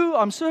 I'm a Jew,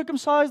 I'm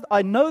circumcised,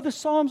 I know the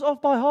Psalms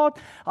off by heart.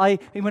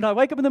 When I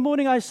wake up in the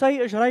morning, I say,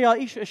 that's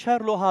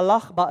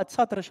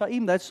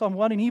Psalm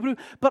 1 in Hebrew.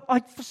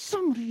 But for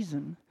some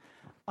reason,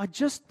 I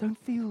just don't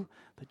feel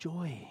the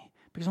joy.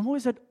 Because I'm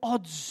always at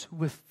odds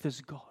with this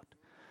God.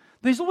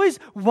 There's always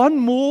one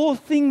more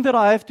thing that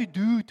I have to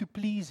do to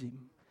please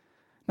Him.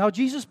 Now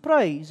Jesus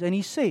prays and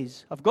He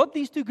says, I've got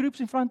these two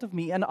groups in front of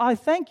me and I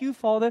thank you,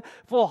 Father,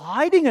 for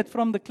hiding it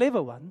from the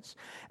clever ones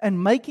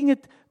and making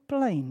it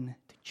plain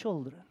to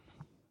children.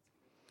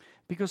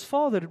 Because,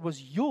 Father, it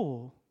was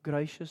your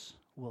gracious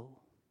will.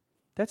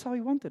 That's how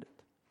He wanted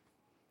it.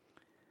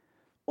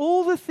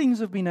 All the things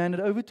have been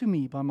handed over to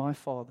me by my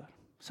Father.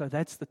 So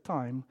that's the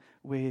time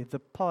where the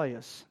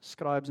pious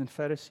scribes and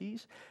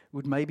Pharisees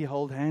would maybe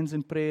hold hands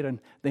in prayer and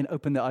then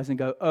open their eyes and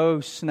go, oh,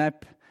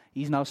 snap.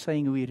 He's now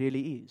saying who He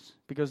really is.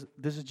 Because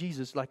this is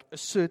Jesus like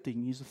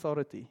asserting His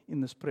authority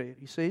in this prayer.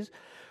 He says,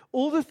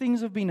 all the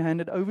things have been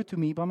handed over to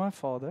me by my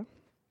Father,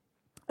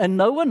 and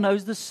no one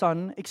knows the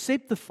Son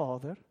except the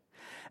Father,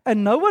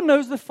 and no one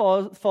knows the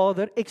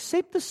Father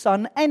except the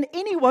Son, and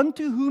anyone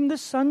to whom the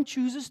Son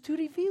chooses to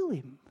reveal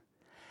Him.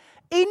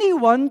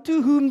 Anyone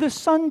to whom the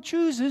Son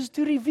chooses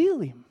to reveal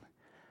Him.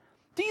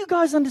 Do you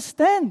guys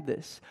understand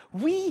this?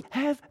 We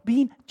have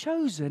been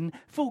chosen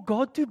for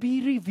God to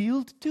be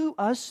revealed to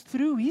us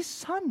through His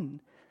Son.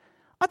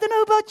 I don't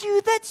know about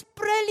you, that's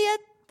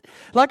brilliant.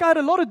 Like I had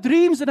a lot of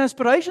dreams and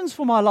aspirations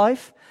for my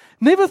life.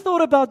 Never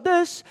thought about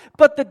this,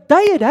 but the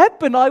day it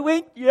happened, I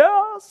went,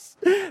 yes,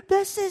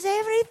 this is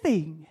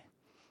everything.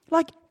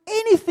 Like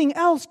anything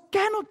else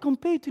cannot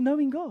compare to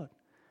knowing God.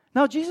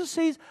 Now Jesus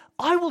says,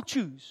 I will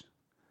choose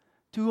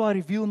to who I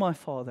reveal my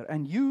Father,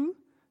 and you,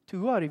 to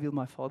who I reveal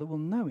my Father, will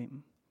know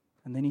Him.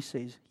 And then He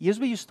says, here's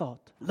where you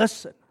start.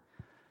 Listen.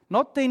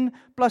 Not 10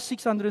 plus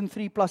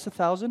 603 plus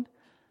 1,000.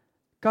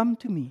 Come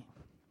to me.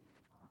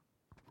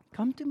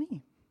 Come to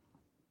me.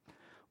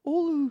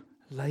 All who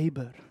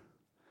labor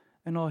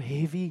and are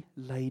heavy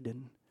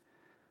laden,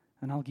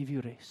 and I'll give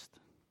you rest.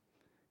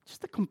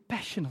 Just the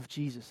compassion of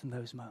Jesus in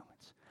those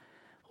moments.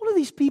 All of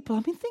these people, I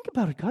mean, think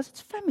about it, guys.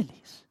 It's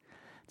families.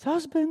 It's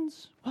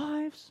husbands,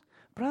 wives,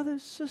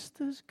 brothers,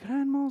 sisters,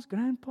 grandmas,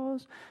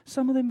 grandpas.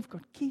 Some of them have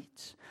got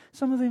kids.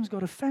 Some of them have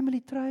got a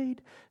family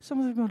trade. Some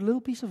of them have got a little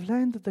piece of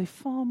land that they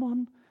farm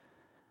on.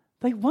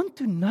 They want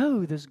to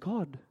know this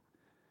God.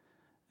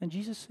 And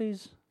Jesus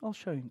says, I'll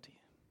show Him to you.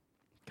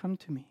 Come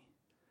to me,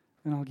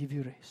 and I'll give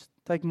you rest.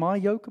 Take my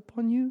yoke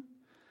upon you.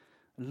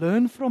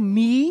 Learn from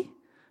me,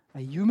 a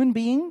human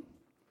being.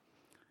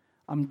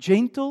 I'm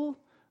gentle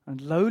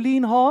and lowly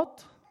in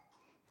heart.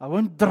 I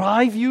won't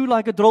drive you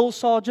like a drill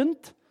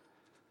sergeant.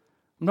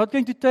 I'm not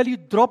going to tell you,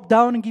 drop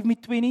down and give me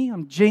 20.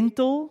 I'm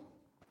gentle.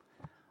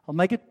 I'll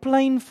make it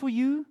plain for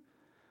you.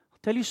 I'll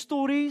tell you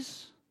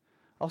stories.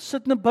 I'll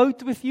sit in a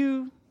boat with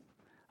you.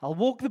 I'll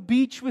walk the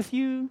beach with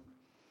you.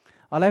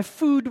 I'll have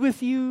food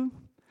with you.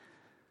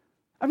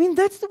 I mean,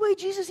 that's the way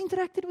Jesus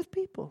interacted with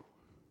people.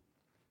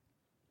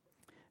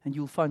 And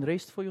you'll find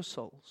rest for your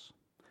souls.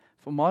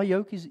 For my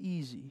yoke is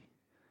easy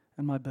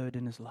and my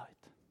burden is light.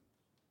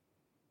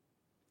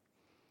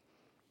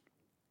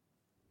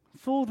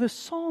 For the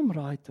psalm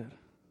writer,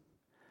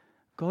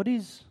 God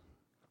is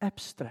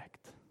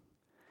abstract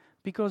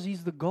because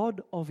He's the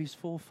God of His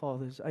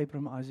forefathers,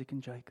 Abraham, Isaac,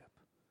 and Jacob.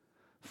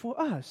 For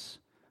us,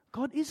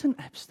 God isn't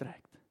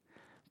abstract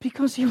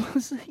because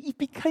He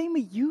became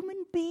a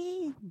human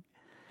being.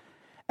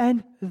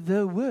 And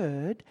the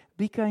Word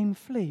became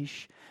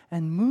flesh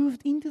and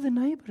moved into the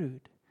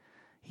neighborhood.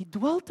 He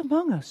dwelt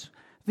among us.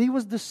 There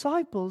was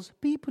disciples,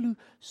 people who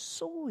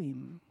saw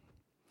Him,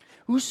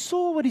 who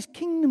saw what His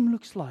kingdom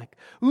looks like,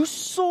 who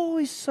saw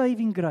His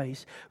saving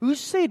grace, who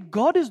said,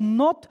 God is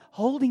not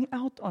holding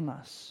out on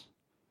us.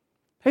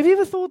 Have you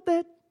ever thought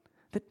that?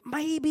 That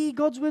maybe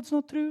God's word's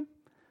not true?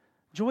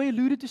 Joy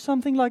alluded to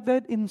something like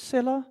that in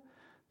Selah,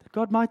 that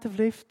God might have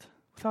left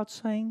without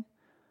saying.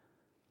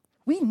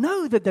 We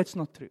know that that's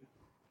not true.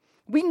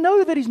 We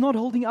know that He's not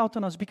holding out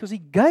on us because He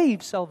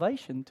gave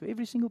salvation to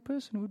every single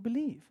person who would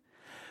believe.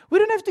 We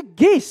don't have to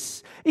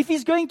guess if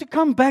He's going to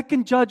come back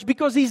and judge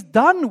because He's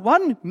done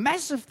one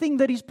massive thing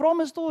that He's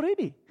promised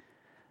already.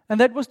 And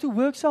that was to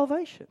work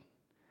salvation.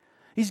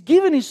 He's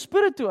given His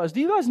Spirit to us.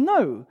 Do you guys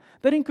know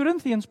that in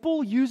Corinthians,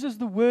 Paul uses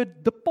the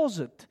word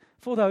deposit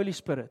for the Holy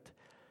Spirit?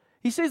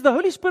 He says the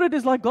Holy Spirit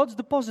is like God's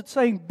deposit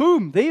saying,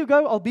 boom, there you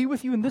go, I'll be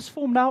with you in this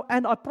form now,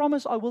 and I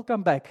promise I will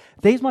come back.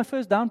 There's my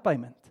first down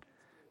payment.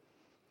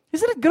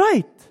 Isn't it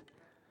great?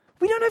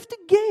 We don't have to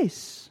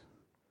guess.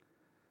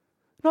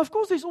 Now, of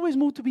course, there's always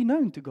more to be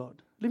known to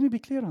God. Let me be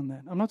clear on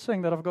that. I'm not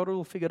saying that I've got it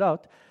all figured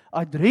out.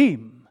 I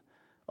dream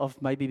of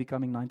maybe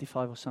becoming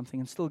 95 or something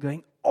and still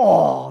going,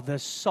 oh, the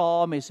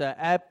psalm is an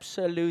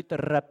absolute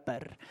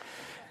ripper.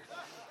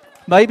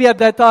 Maybe at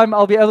that time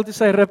I'll be able to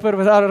say ripper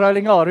without a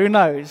rolling R. Who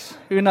knows?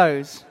 Who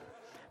knows?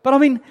 But I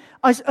mean,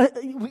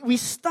 we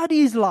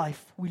study His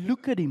life. We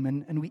look at Him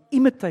and we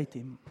imitate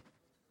Him.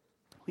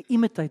 We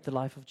imitate the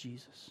life of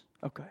Jesus.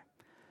 Okay.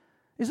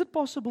 Is it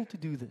possible to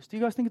do this? Do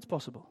you guys think it's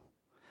possible?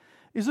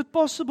 Is it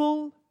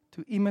possible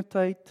to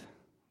imitate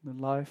the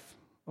life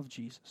of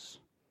Jesus?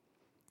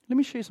 Let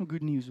me share some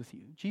good news with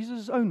you.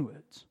 Jesus' own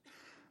words.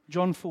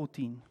 John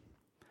 14,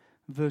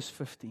 verse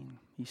 15.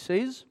 He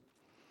says,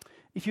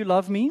 if you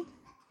love me,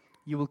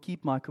 you will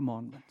keep my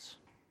commandments.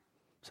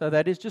 So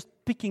that is just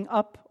picking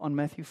up on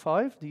Matthew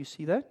 5. Do you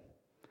see that?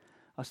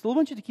 I still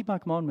want you to keep my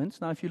commandments.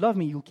 Now, if you love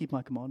me, you'll keep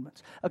my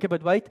commandments. Okay,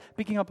 but wait.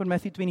 Picking up on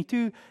Matthew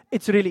 22,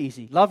 it's really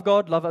easy. Love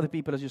God, love other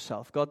people as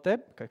yourself. Got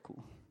that? Okay,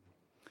 cool.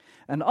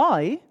 And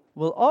I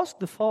will ask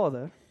the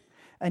Father,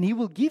 and He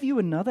will give you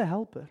another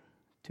helper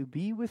to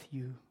be with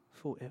you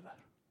forever.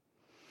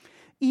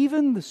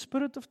 Even the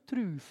Spirit of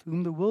truth,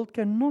 whom the world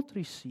cannot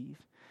receive,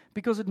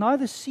 because it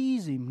neither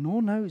sees Him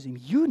nor knows Him.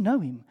 You know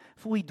Him,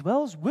 for He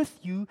dwells with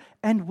you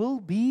and will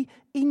be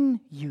in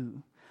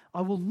you.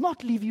 I will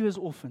not leave you as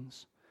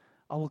orphans.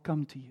 I will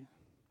come to you.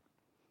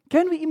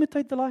 Can we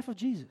imitate the life of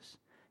Jesus?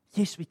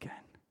 Yes, we can.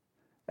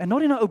 And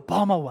not in an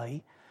Obama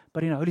way,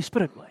 but in a Holy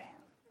Spirit way.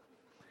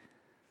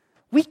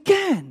 We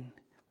can.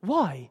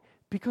 Why?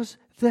 Because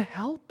the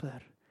helper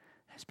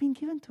has been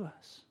given to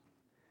us.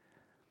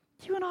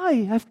 You and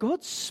I have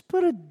God's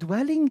Spirit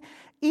dwelling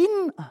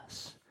in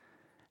us,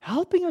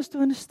 helping us to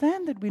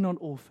understand that we're not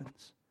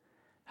orphans,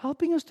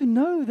 helping us to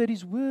know that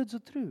His words are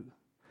true.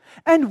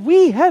 And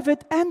we have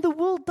it and the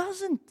world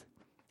doesn't.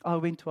 I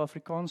went to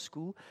Afrikaans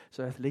school,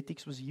 so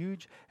athletics was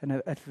huge. And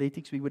at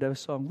athletics, we would have a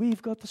song.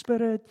 We've got the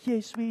Spirit,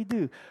 yes we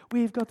do.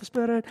 We've got the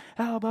Spirit,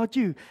 how about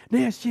you?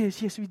 Yes,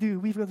 yes, yes we do.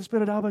 We've got the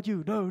Spirit, how about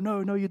you? No,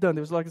 no, no you don't.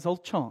 There was like this whole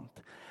chant.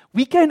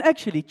 We can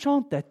actually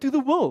chant that to the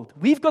world.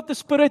 We've got the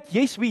Spirit,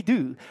 yes we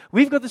do.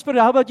 We've got the Spirit,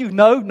 how about you?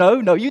 No,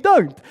 no, no you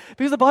don't.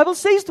 Because the Bible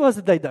says to us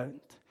that they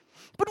don't.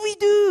 But we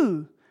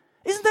do.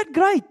 Isn't that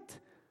great?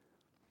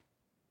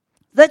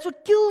 That's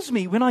what kills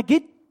me when I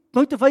get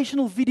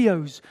motivational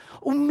videos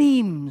or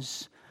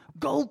memes,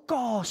 Gold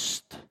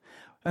Coast.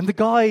 And the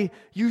guy,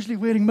 usually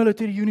wearing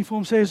military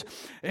uniform, says,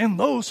 in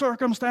those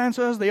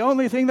circumstances, the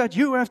only thing that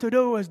you have to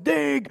do is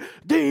dig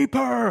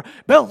deeper,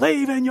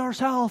 believe in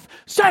yourself,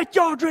 set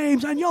your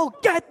dreams, and you'll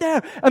get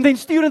there. And then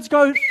students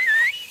go,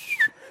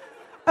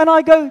 and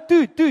I go,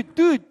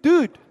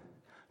 dude.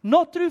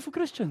 Not true for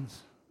Christians.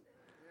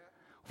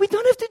 We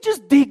don't have to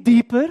just dig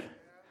deeper.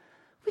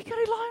 We can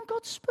rely on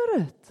God's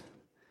Spirit.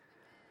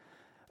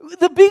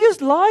 The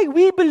biggest lie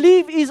we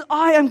believe is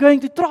I am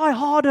going to try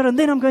harder and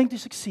then I'm going to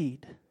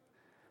succeed.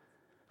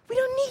 We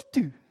don't need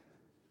to.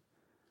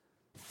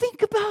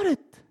 Think about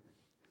it.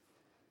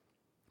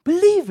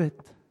 Believe it.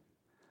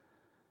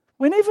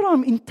 Whenever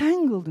I'm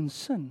entangled in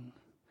sin,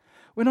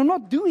 when I'm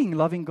not doing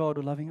loving God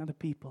or loving other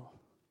people,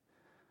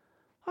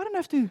 I don't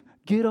have to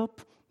get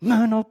up,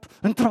 man up,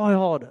 and try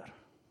harder.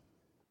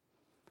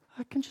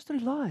 I can just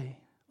rely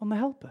on the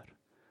helper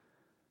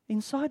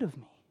inside of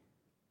me.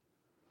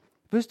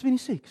 Verse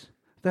 26,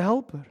 the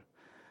helper,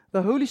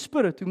 the Holy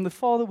Spirit, whom the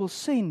Father will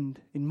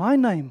send in my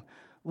name,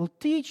 will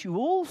teach you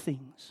all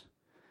things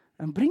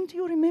and bring to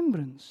your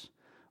remembrance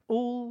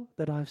all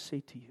that I have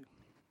said to you.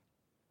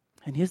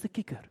 And here's the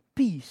kicker.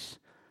 Peace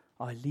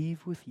I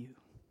leave with you.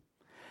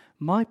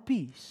 My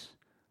peace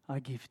I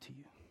give to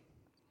you.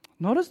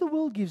 Not as the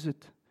world gives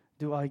it,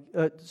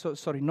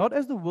 not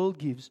as the world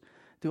gives,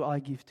 do I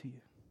give to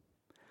you.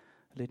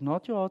 Let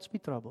not your hearts be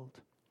troubled.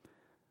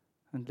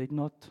 And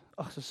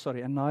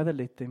neither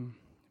let them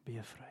be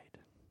afraid.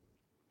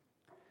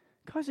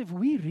 Guys, if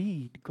we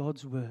read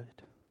God's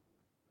Word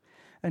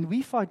and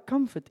we find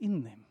comfort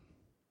in them,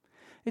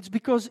 it's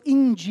because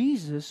in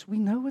Jesus we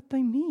know what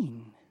they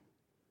mean.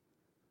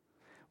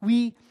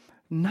 We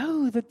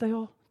know that they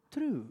are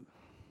true.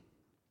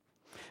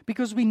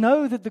 Because we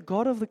know that the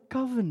God of the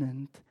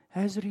covenant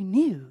has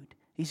renewed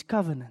His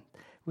covenant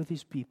with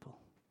His people.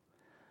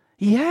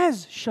 He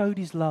has showed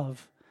His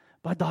love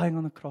by dying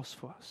on the cross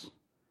for us.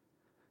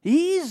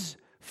 He is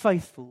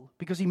faithful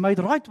because He made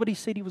right what He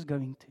said He was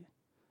going to.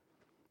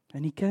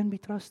 And He can be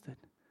trusted.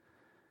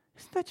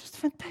 Isn't that just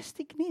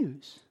fantastic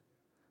news?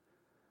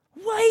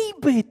 Way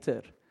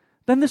better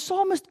than the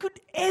psalmist could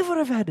ever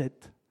have had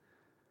it.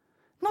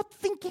 Not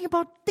thinking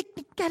about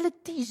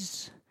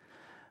technicalities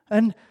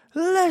and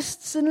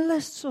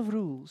lists of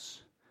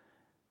rules.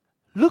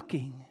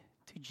 Looking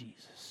to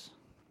Jesus.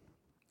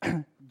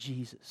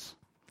 Jesus.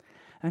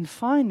 And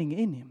finding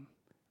in Him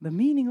the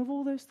meaning of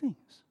all those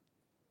things.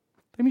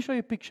 Let me show you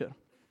a picture.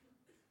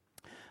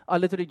 I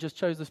literally just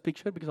chose this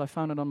picture because I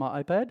found it on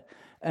my iPad.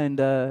 And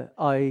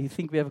I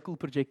think we have a cool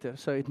projector,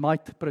 so it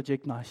might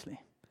project nicely.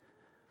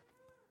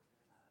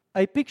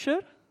 A picture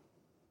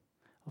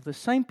of the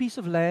same piece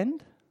of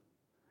land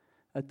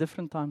at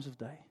different times of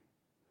day.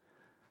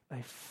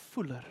 A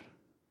fuller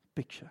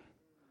picture.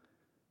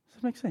 Does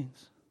that make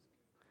sense?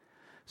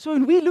 So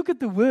when we look at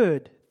the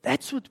Word,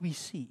 that's what we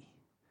see.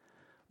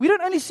 We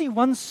don't only see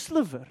one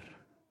sliver.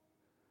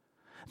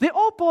 There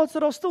are parts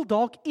that are still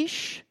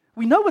dark-ish.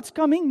 We know what's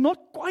coming,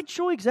 not quite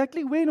sure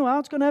exactly when or how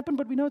it's going to happen,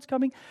 but we know it's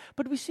coming.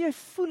 But we see a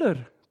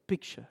fuller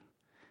picture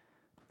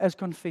as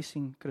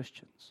confessing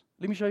Christians.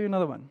 Let me show you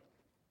another one.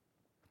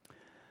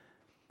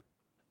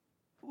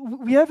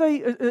 We have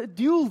a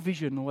dual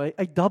vision or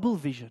a double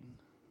vision.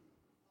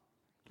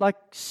 Like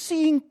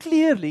seeing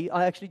clearly.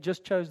 I actually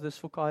just chose this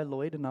for Kyle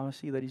Lloyd, and now I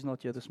see that he's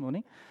not here this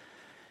morning.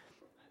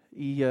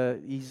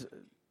 He's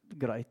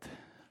great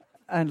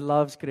and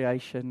loves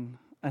creation.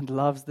 And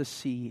loves the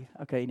sea.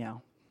 Okay,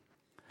 now.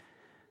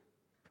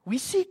 We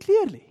see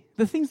clearly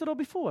the things that are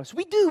before us.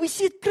 We do. We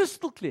see it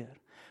crystal clear.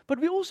 But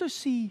we also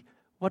see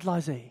what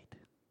lies ahead.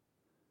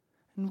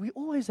 And we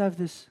always have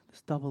this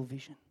double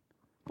vision.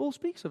 Paul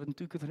speaks of it in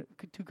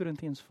 2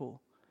 Corinthians 4.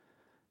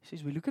 He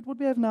says, we look at what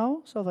we have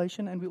now,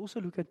 salvation, and we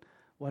also look at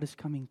what is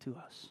coming to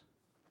us.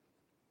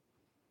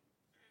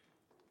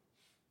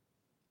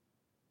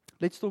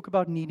 Let's talk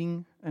about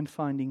needing and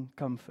finding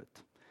comfort.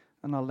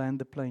 And I'll land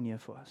the plane here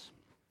for us.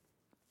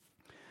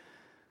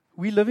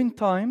 We live in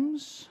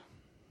times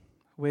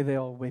where there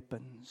are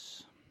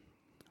weapons.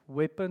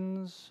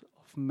 Weapons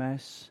of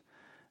mass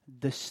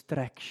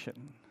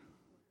distraction.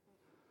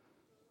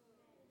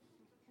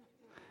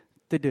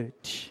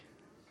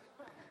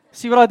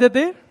 See what I did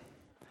there?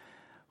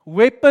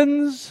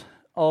 Weapons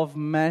of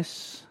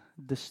mass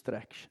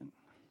distraction.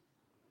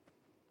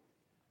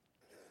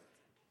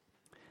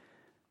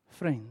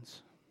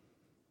 Friends,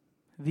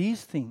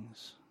 these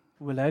things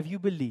will have you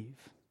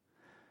believe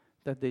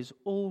that there's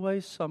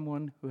always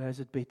someone who has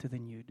it better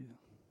than you do.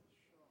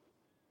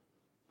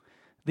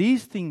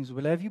 These things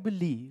will have you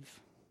believe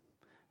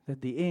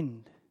that the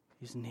end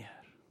is near.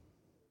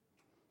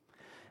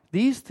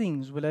 These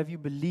things will have you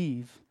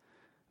believe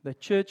that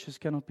churches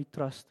cannot be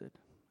trusted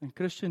and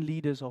Christian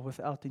leaders are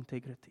without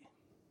integrity.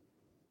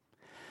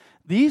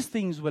 These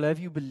things will have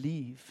you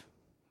believe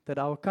that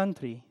our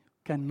country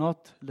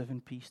cannot live in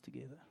peace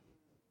together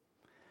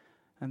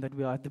and that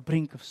we are at the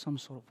brink of some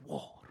sort of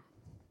war.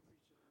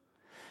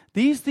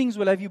 These things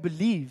will have you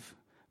believe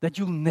that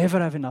you'll never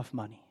have enough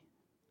money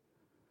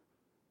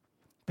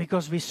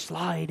because we're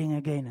sliding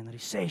again in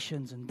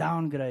recessions and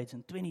downgrades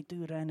and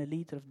 22 rand a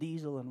litre of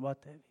diesel and what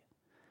have you.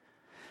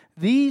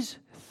 These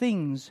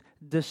things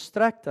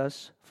distract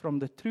us from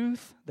the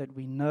truth that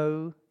we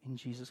know in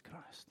Jesus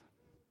Christ.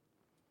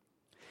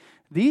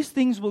 These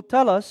things will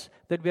tell us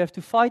that we have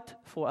to fight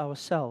for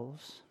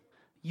ourselves.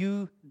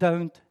 You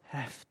don't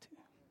have to.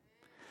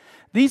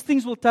 These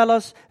things will tell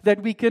us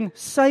that we can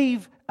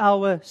save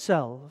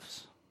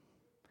ourselves.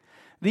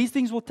 These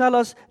things will tell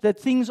us that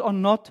things are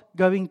not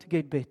going to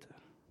get better.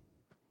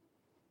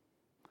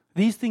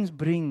 These things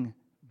bring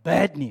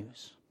bad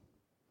news.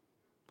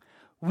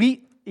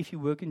 If you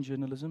work in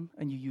journalism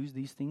and you use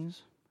these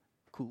things,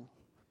 cool.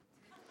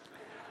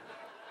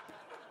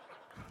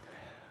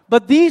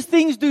 But these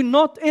things do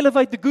not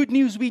elevate the good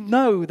news we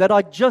know that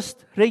I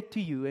just read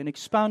to you and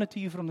expounded to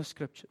you from the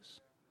Scriptures.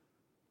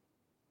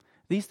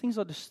 These things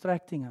are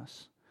distracting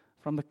us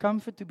from the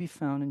comfort to be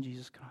found in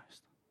Jesus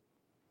Christ.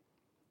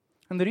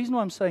 And the reason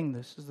why I'm saying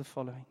this is the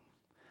following.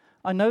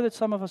 I know that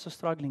some of us are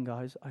struggling,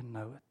 guys. I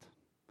know it.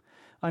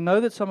 I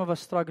know that some of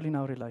us struggle in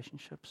our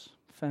relationships,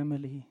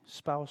 family,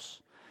 spouse,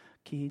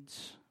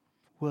 kids,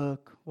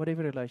 work,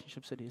 whatever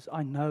relationships it is.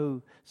 I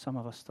know some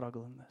of us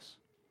struggle in this.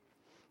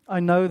 I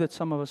know that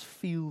some of us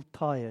feel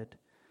tired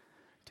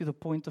to the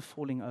point of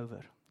falling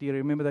over. Do you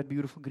remember that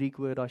beautiful Greek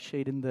word I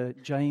shared in the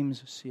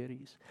James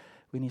series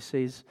when he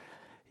says,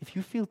 if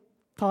you feel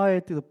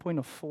tired to the point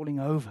of falling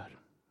over,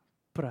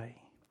 pray.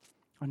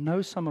 I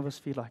know some of us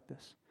feel like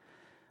this.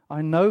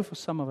 I know for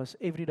some of us,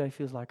 every day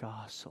feels like a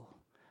hustle.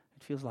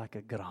 It feels like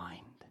a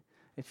grind.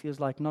 It feels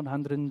like not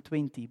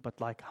 120,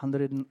 but like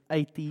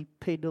 180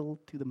 pedal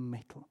to the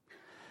metal.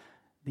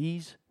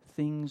 These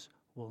things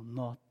will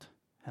not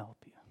help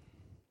you.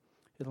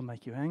 It'll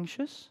make you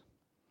anxious.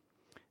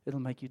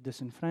 It'll make you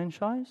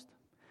disenfranchised.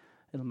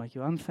 It'll make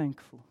you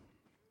unthankful.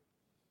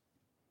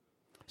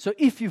 So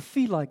if you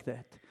feel like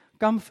that,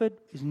 comfort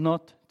is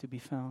not to be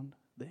found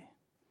there.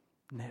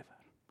 Never.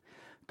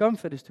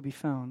 Comfort is to be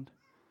found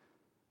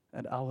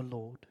at our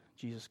Lord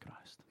Jesus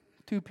Christ.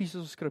 2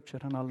 pieces of scripture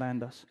and I'll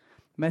land us.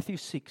 Matthew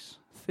 6,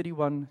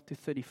 31 to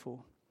 34.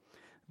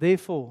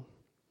 Therefore,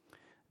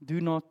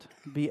 do not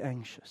be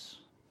anxious.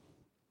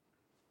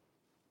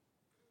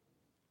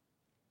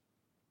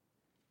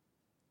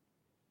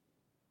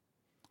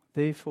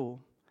 Therefore,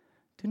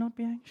 do not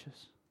be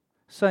anxious,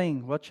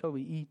 saying, what shall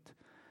we eat?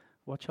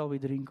 What shall we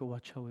drink? Or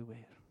what shall we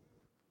wear?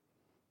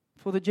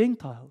 For the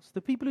Gentiles,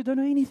 the people who don't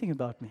know anything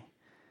about me,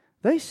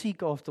 they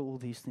seek after all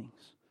these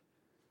things.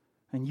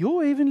 And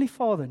your heavenly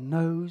Father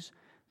knows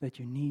that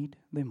you need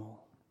them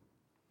all.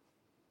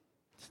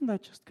 Isn't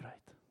that just great?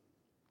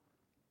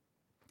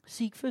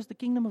 Seek first the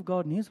kingdom of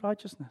God and His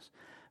righteousness,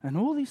 and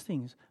all these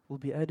things will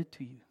be added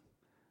to you,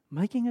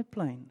 making it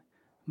plain,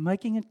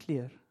 making it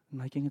clear,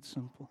 making it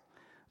simple.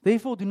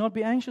 Therefore, do not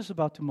be anxious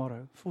about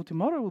tomorrow, for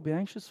tomorrow will be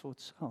anxious for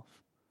itself.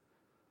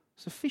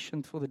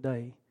 Sufficient for the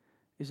day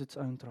is its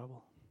own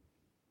trouble.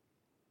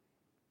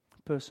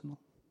 Personal.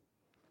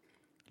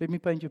 Let me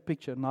paint you a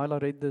picture. Nyla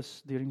read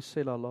this during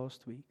Selah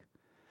last week.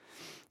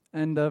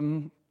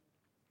 And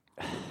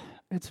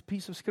it's a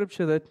piece of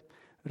scripture that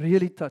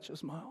really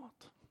touches my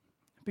heart.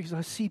 Because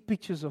I see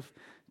pictures of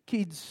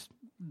kids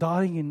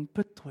dying in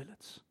pit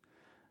toilets.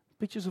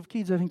 Pictures of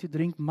kids having to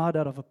drink mud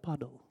out of a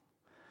puddle.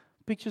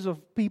 Pictures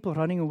of people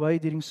running away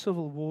during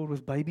civil war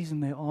with babies in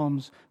their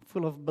arms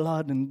full of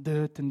blood and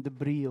dirt and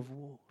debris of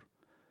war.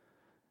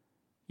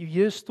 You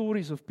hear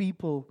stories of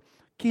people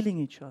killing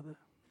each other.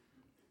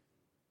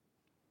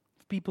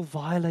 Of people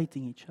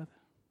violating each other.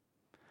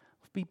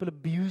 Of people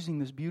abusing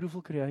this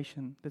beautiful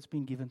creation that's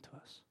been given to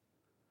us.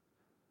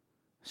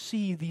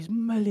 See these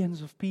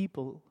millions of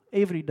people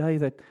every day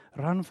that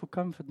run for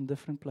comfort in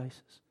different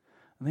places.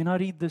 And then I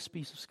read this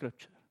piece of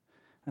scripture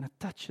and it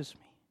touches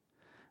me.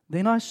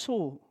 Then I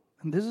saw,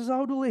 and this is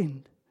how it will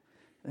end,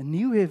 a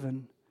new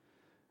heaven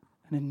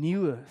and a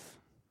new earth.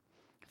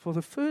 For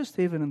the first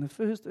heaven and the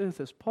first earth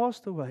has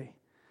passed away,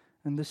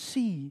 and the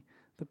sea,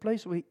 the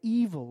place where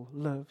evil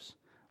lives,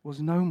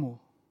 was no more.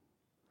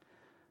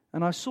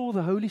 And I saw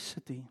the holy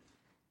city,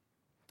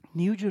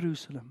 New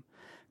Jerusalem,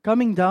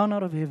 coming down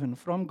out of heaven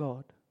from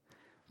God,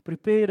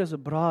 prepared as a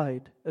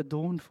bride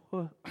adorned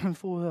for her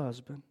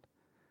husband.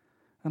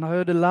 And I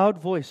heard a loud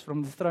voice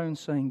from the throne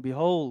saying,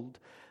 behold,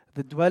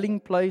 the dwelling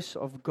place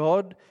of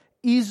God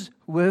is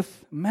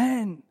with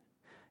man.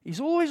 He's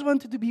always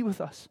wanted to be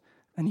with us,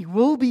 and He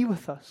will be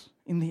with us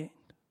in the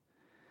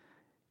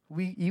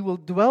end. He will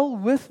dwell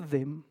with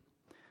them,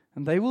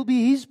 and they will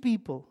be His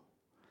people,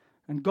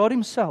 and God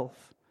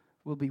Himself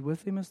will be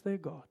with them as their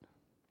God.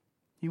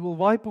 He will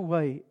wipe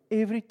away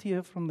every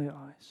tear from their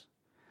eyes.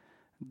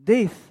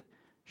 Death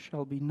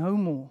shall be no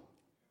more.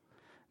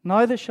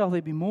 Neither shall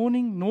there be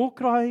mourning, nor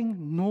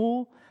crying,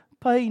 nor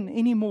pain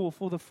any more,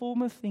 for the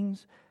former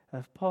things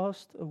have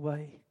passed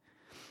away.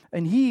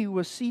 And he who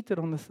was seated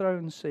on the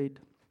throne said,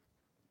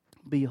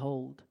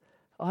 Behold,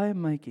 I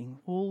am making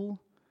all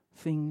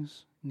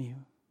things new.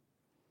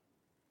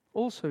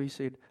 Also he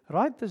said,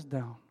 Write this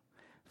down,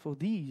 for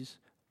these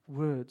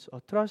words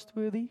are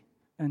trustworthy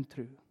and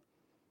true.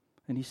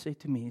 And he said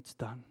to me, It's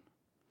done.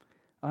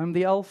 I am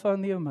the Alpha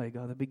and the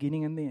Omega, the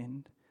beginning and the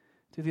end.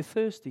 To the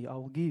thirsty I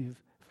will give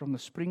from the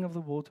spring of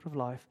the water of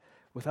life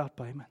without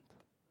payment.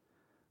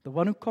 The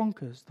one who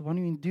conquers, the one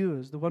who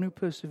endures, the one who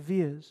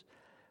perseveres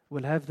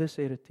will have this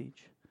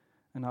heritage.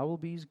 And I will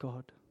be his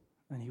God,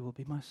 and he will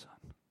be my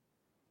son.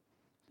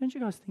 Don't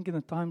you guys think in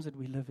the times that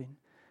we live in,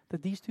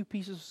 that these two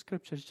pieces of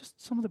scripture is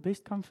just some of the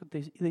best comfort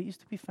there is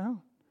to be found?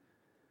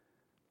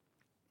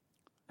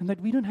 And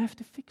that we don't have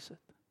to fix it.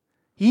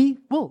 He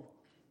will.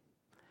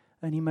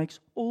 And he makes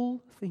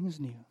all things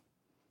new.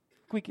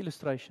 Quick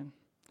illustration.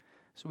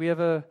 So we have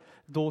a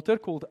daughter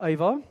called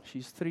Ava.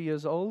 She's 3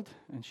 years old,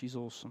 and she's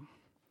awesome.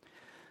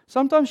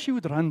 Sometimes she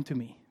would run to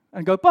me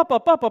and go, Papa,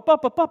 Papa,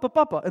 Papa, Papa,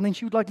 Papa. And then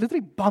she would like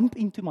literally bump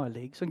into my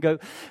legs and go,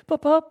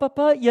 Papa,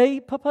 Papa,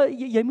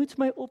 jy moet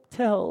my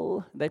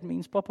optel. That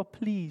means, Papa,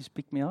 please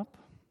pick me up.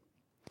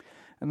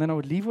 And then I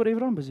would leave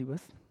whatever I'm busy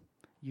with,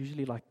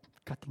 usually like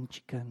cutting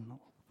chicken or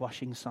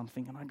washing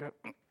something, and I go,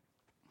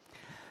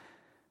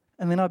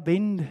 and then I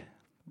bend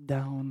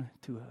down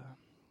to her,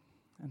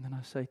 and then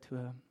I say to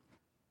her,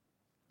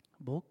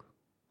 Bok,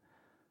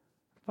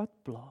 wat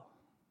bla?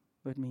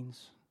 That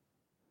means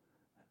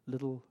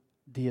little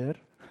deer.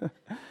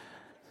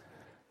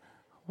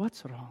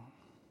 What's wrong?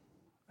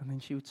 And then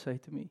she would say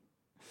to me,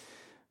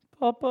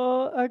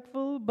 Papa, ek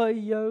wil by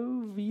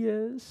jou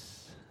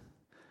wees.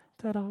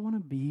 Dad, I want to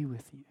be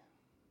with you.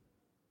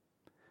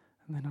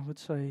 And then I would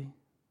say,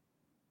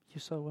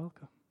 You're so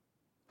welcome.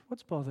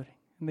 What's bothering?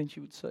 And then she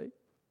would say,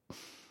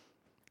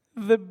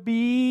 the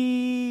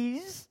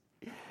bees.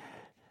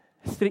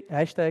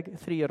 Hashtag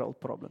 3-year-old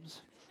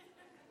problems.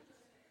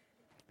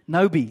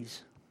 No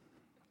bees,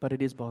 but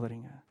it is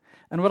bothering her.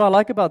 And what I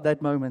like about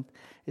that moment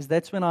is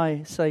that's when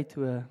I say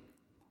to her,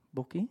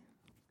 Bokkie,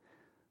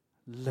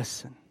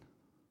 listen,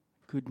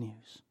 good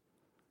news,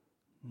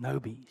 no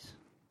bees.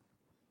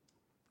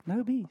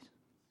 No bees.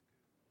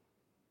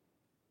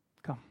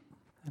 Come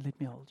and let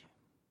me hold you.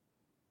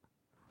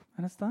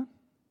 And it's done.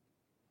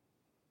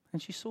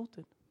 And she's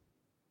sorted.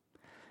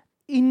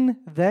 In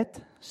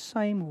that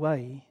same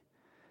way,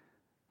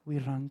 we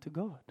run to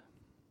God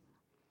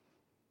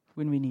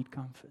when we need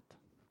comfort.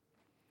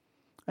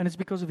 And it's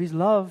because of His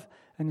love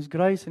and His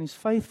grace and His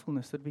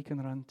faithfulness that we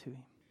can run to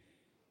Him.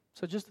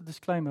 So just a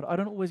disclaimer, I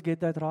don't always get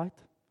that right.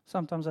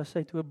 Sometimes I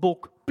say to a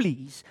book,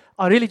 please,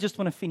 I really just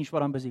want to finish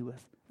what I'm busy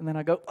with. And then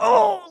I go,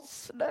 oh,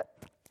 snap.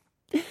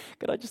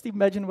 Could I just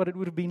imagine what it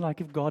would have been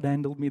like if God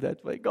handled me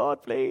that way?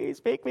 God, please,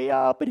 pick me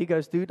up. And He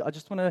goes, dude, I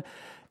just want to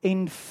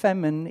end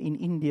famine in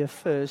India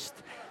first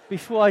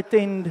before I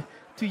tend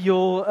to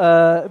your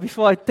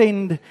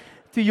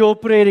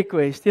prayer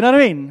request. You know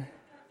what I mean?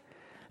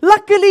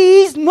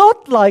 Luckily, He's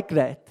not like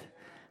that.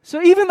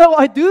 So even though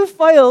I do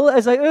fail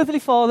as an earthly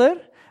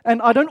father,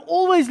 and I don't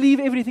always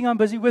leave everything I'm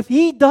busy with,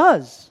 He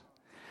does.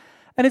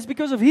 And it's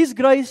because of His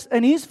grace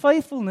and His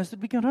faithfulness that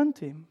we can run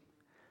to Him.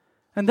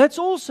 And that's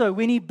also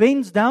when He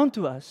bends down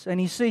to us and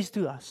He says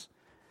to us,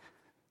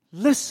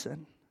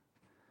 listen,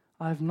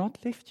 I have not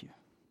left you.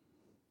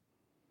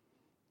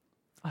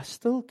 I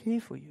still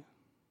care for you.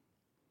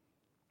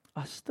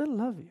 I still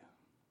love you.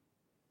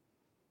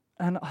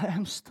 And I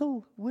am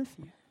still with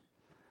you.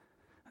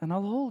 And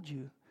I'll hold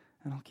you.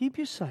 And I'll keep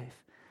you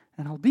safe.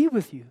 And I'll be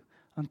with you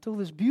until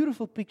this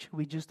beautiful picture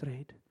we just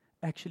read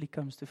actually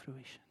comes to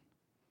fruition.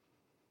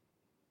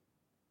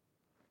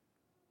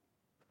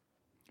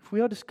 If we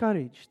are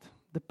discouraged,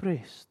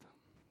 depressed,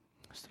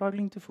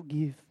 struggling to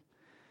forgive,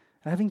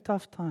 having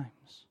tough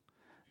times,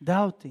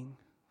 doubting,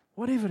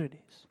 whatever it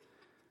is,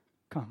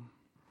 come.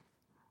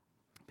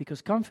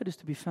 Because comfort is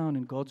to be found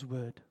in God's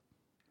Word,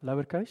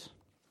 lowercase.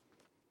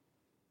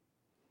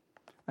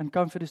 And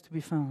comfort is to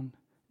be found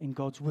in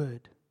God's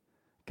Word,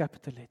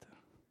 capital letter,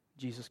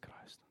 Jesus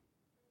Christ.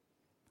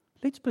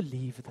 Let's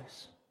believe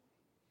this.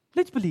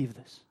 Let's believe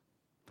this.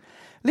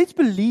 Let's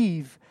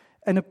believe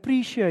and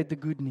appreciate the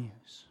good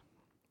news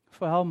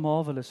for how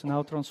marvelous and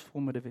how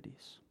transformative it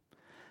is.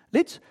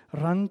 Let's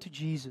run to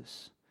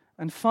Jesus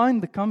and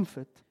find the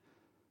comfort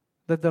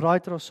that the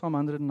writer of Psalm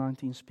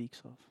 119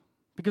 speaks of.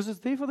 Because it's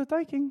there for the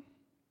taking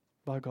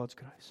by God's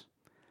grace.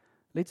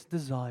 Let's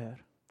desire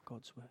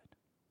God's Word.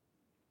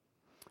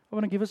 I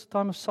want to give us a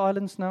time of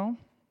silence now.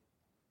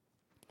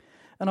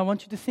 And I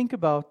want you to think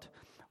about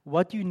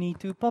what you need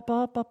to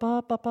about.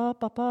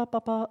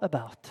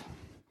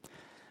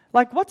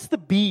 Like, what's the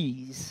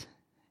bee's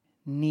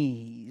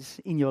knees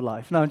in your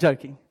life? No, I'm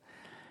joking.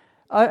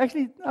 I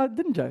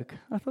didn't joke.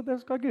 I thought that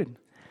was quite good.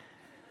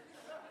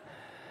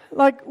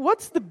 Like,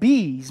 what's the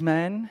bees,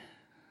 man?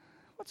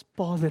 What's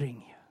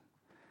bothering you?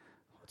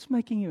 What's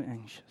making you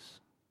anxious?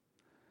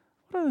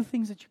 What are the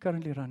things that you're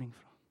currently running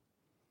from?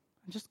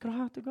 And just cry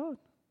out to God.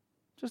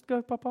 Just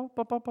go, Papa,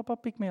 Papa, Papa,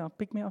 pick me up,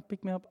 pick me up,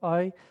 pick me up.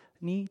 I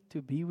need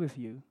to be with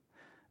you,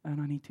 and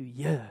I need to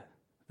hear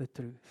the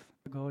truth.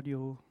 God,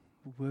 your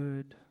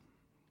word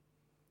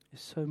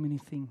is so many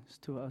things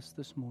to us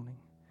this morning,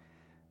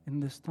 in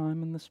this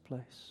time, in this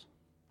place.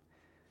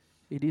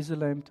 It is a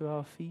lamp to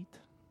our feet,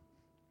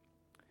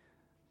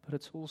 but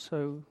it's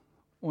also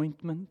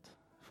ointment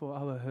for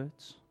our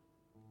hurts.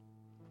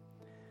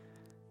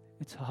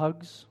 It's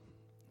hugs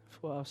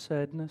for our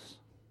sadness.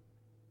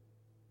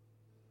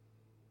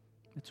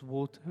 It's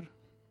water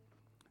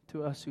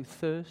to us who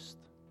thirst.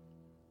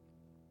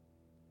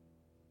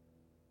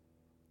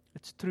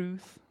 It's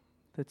truth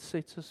that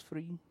sets us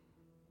free,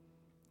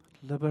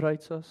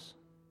 liberates us.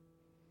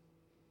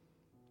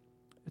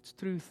 It's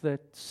truth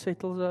that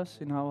settles us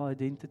in our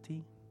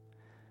identity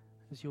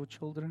as your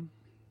children.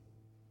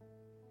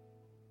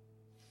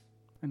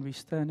 And we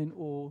stand in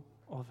awe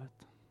of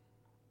it.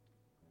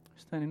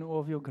 We stand in awe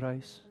of your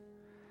grace.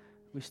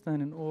 We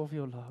stand in awe of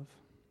your love.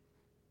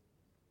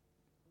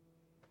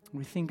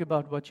 We think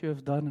about what you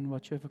have done and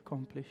what you have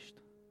accomplished.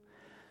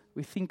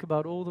 We think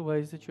about all the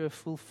ways that you have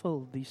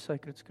fulfilled these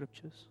sacred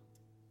scriptures.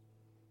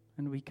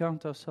 And we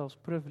count ourselves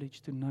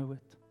privileged to know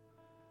it.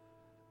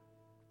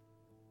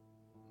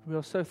 We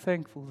are so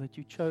thankful that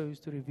you chose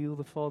to reveal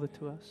the Father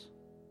to us.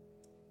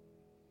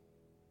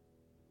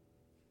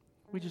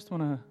 We just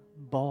want to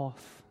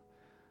bath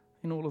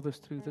in all of this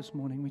truth this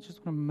morning. We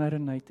just want to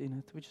marinate in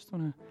it. We just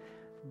want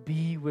to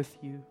be with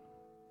you.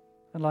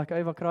 And like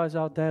Ava cries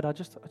out, Dad, I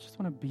just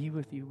want to be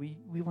with you.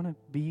 We want to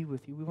be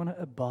with you. We want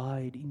to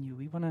abide in you.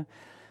 We want to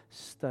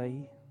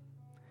stay.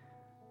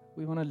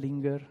 We want to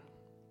linger.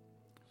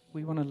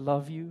 We want to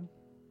love you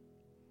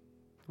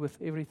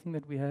with everything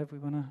that we have. We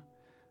want to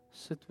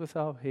sit with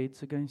our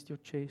heads against your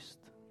chest.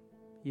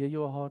 Hear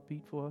your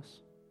heartbeat for us.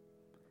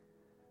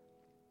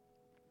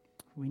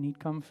 We need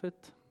comfort.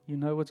 You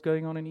know what's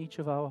going on in each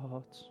of our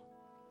hearts.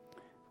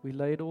 We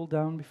lay it all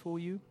down before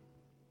you.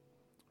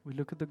 We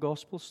look at the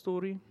gospel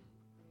story.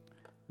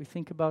 We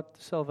think about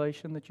the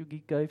salvation that you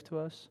gave to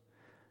us.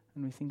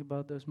 And we think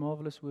about those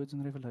marvelous words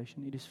in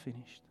Revelation. It is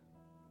finished.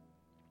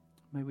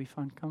 May we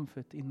find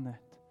comfort in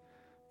that.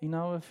 In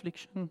our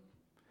affliction,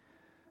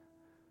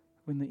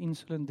 when the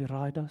insolent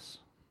deride us,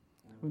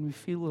 when we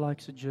feel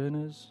like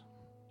sojourners,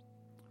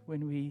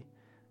 when we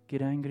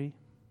get angry,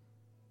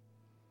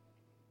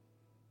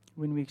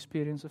 when we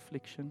experience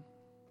affliction,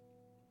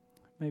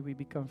 may we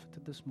be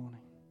comforted this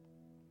morning.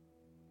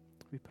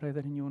 We pray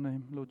that in your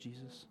name, Lord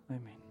Jesus.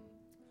 Amen.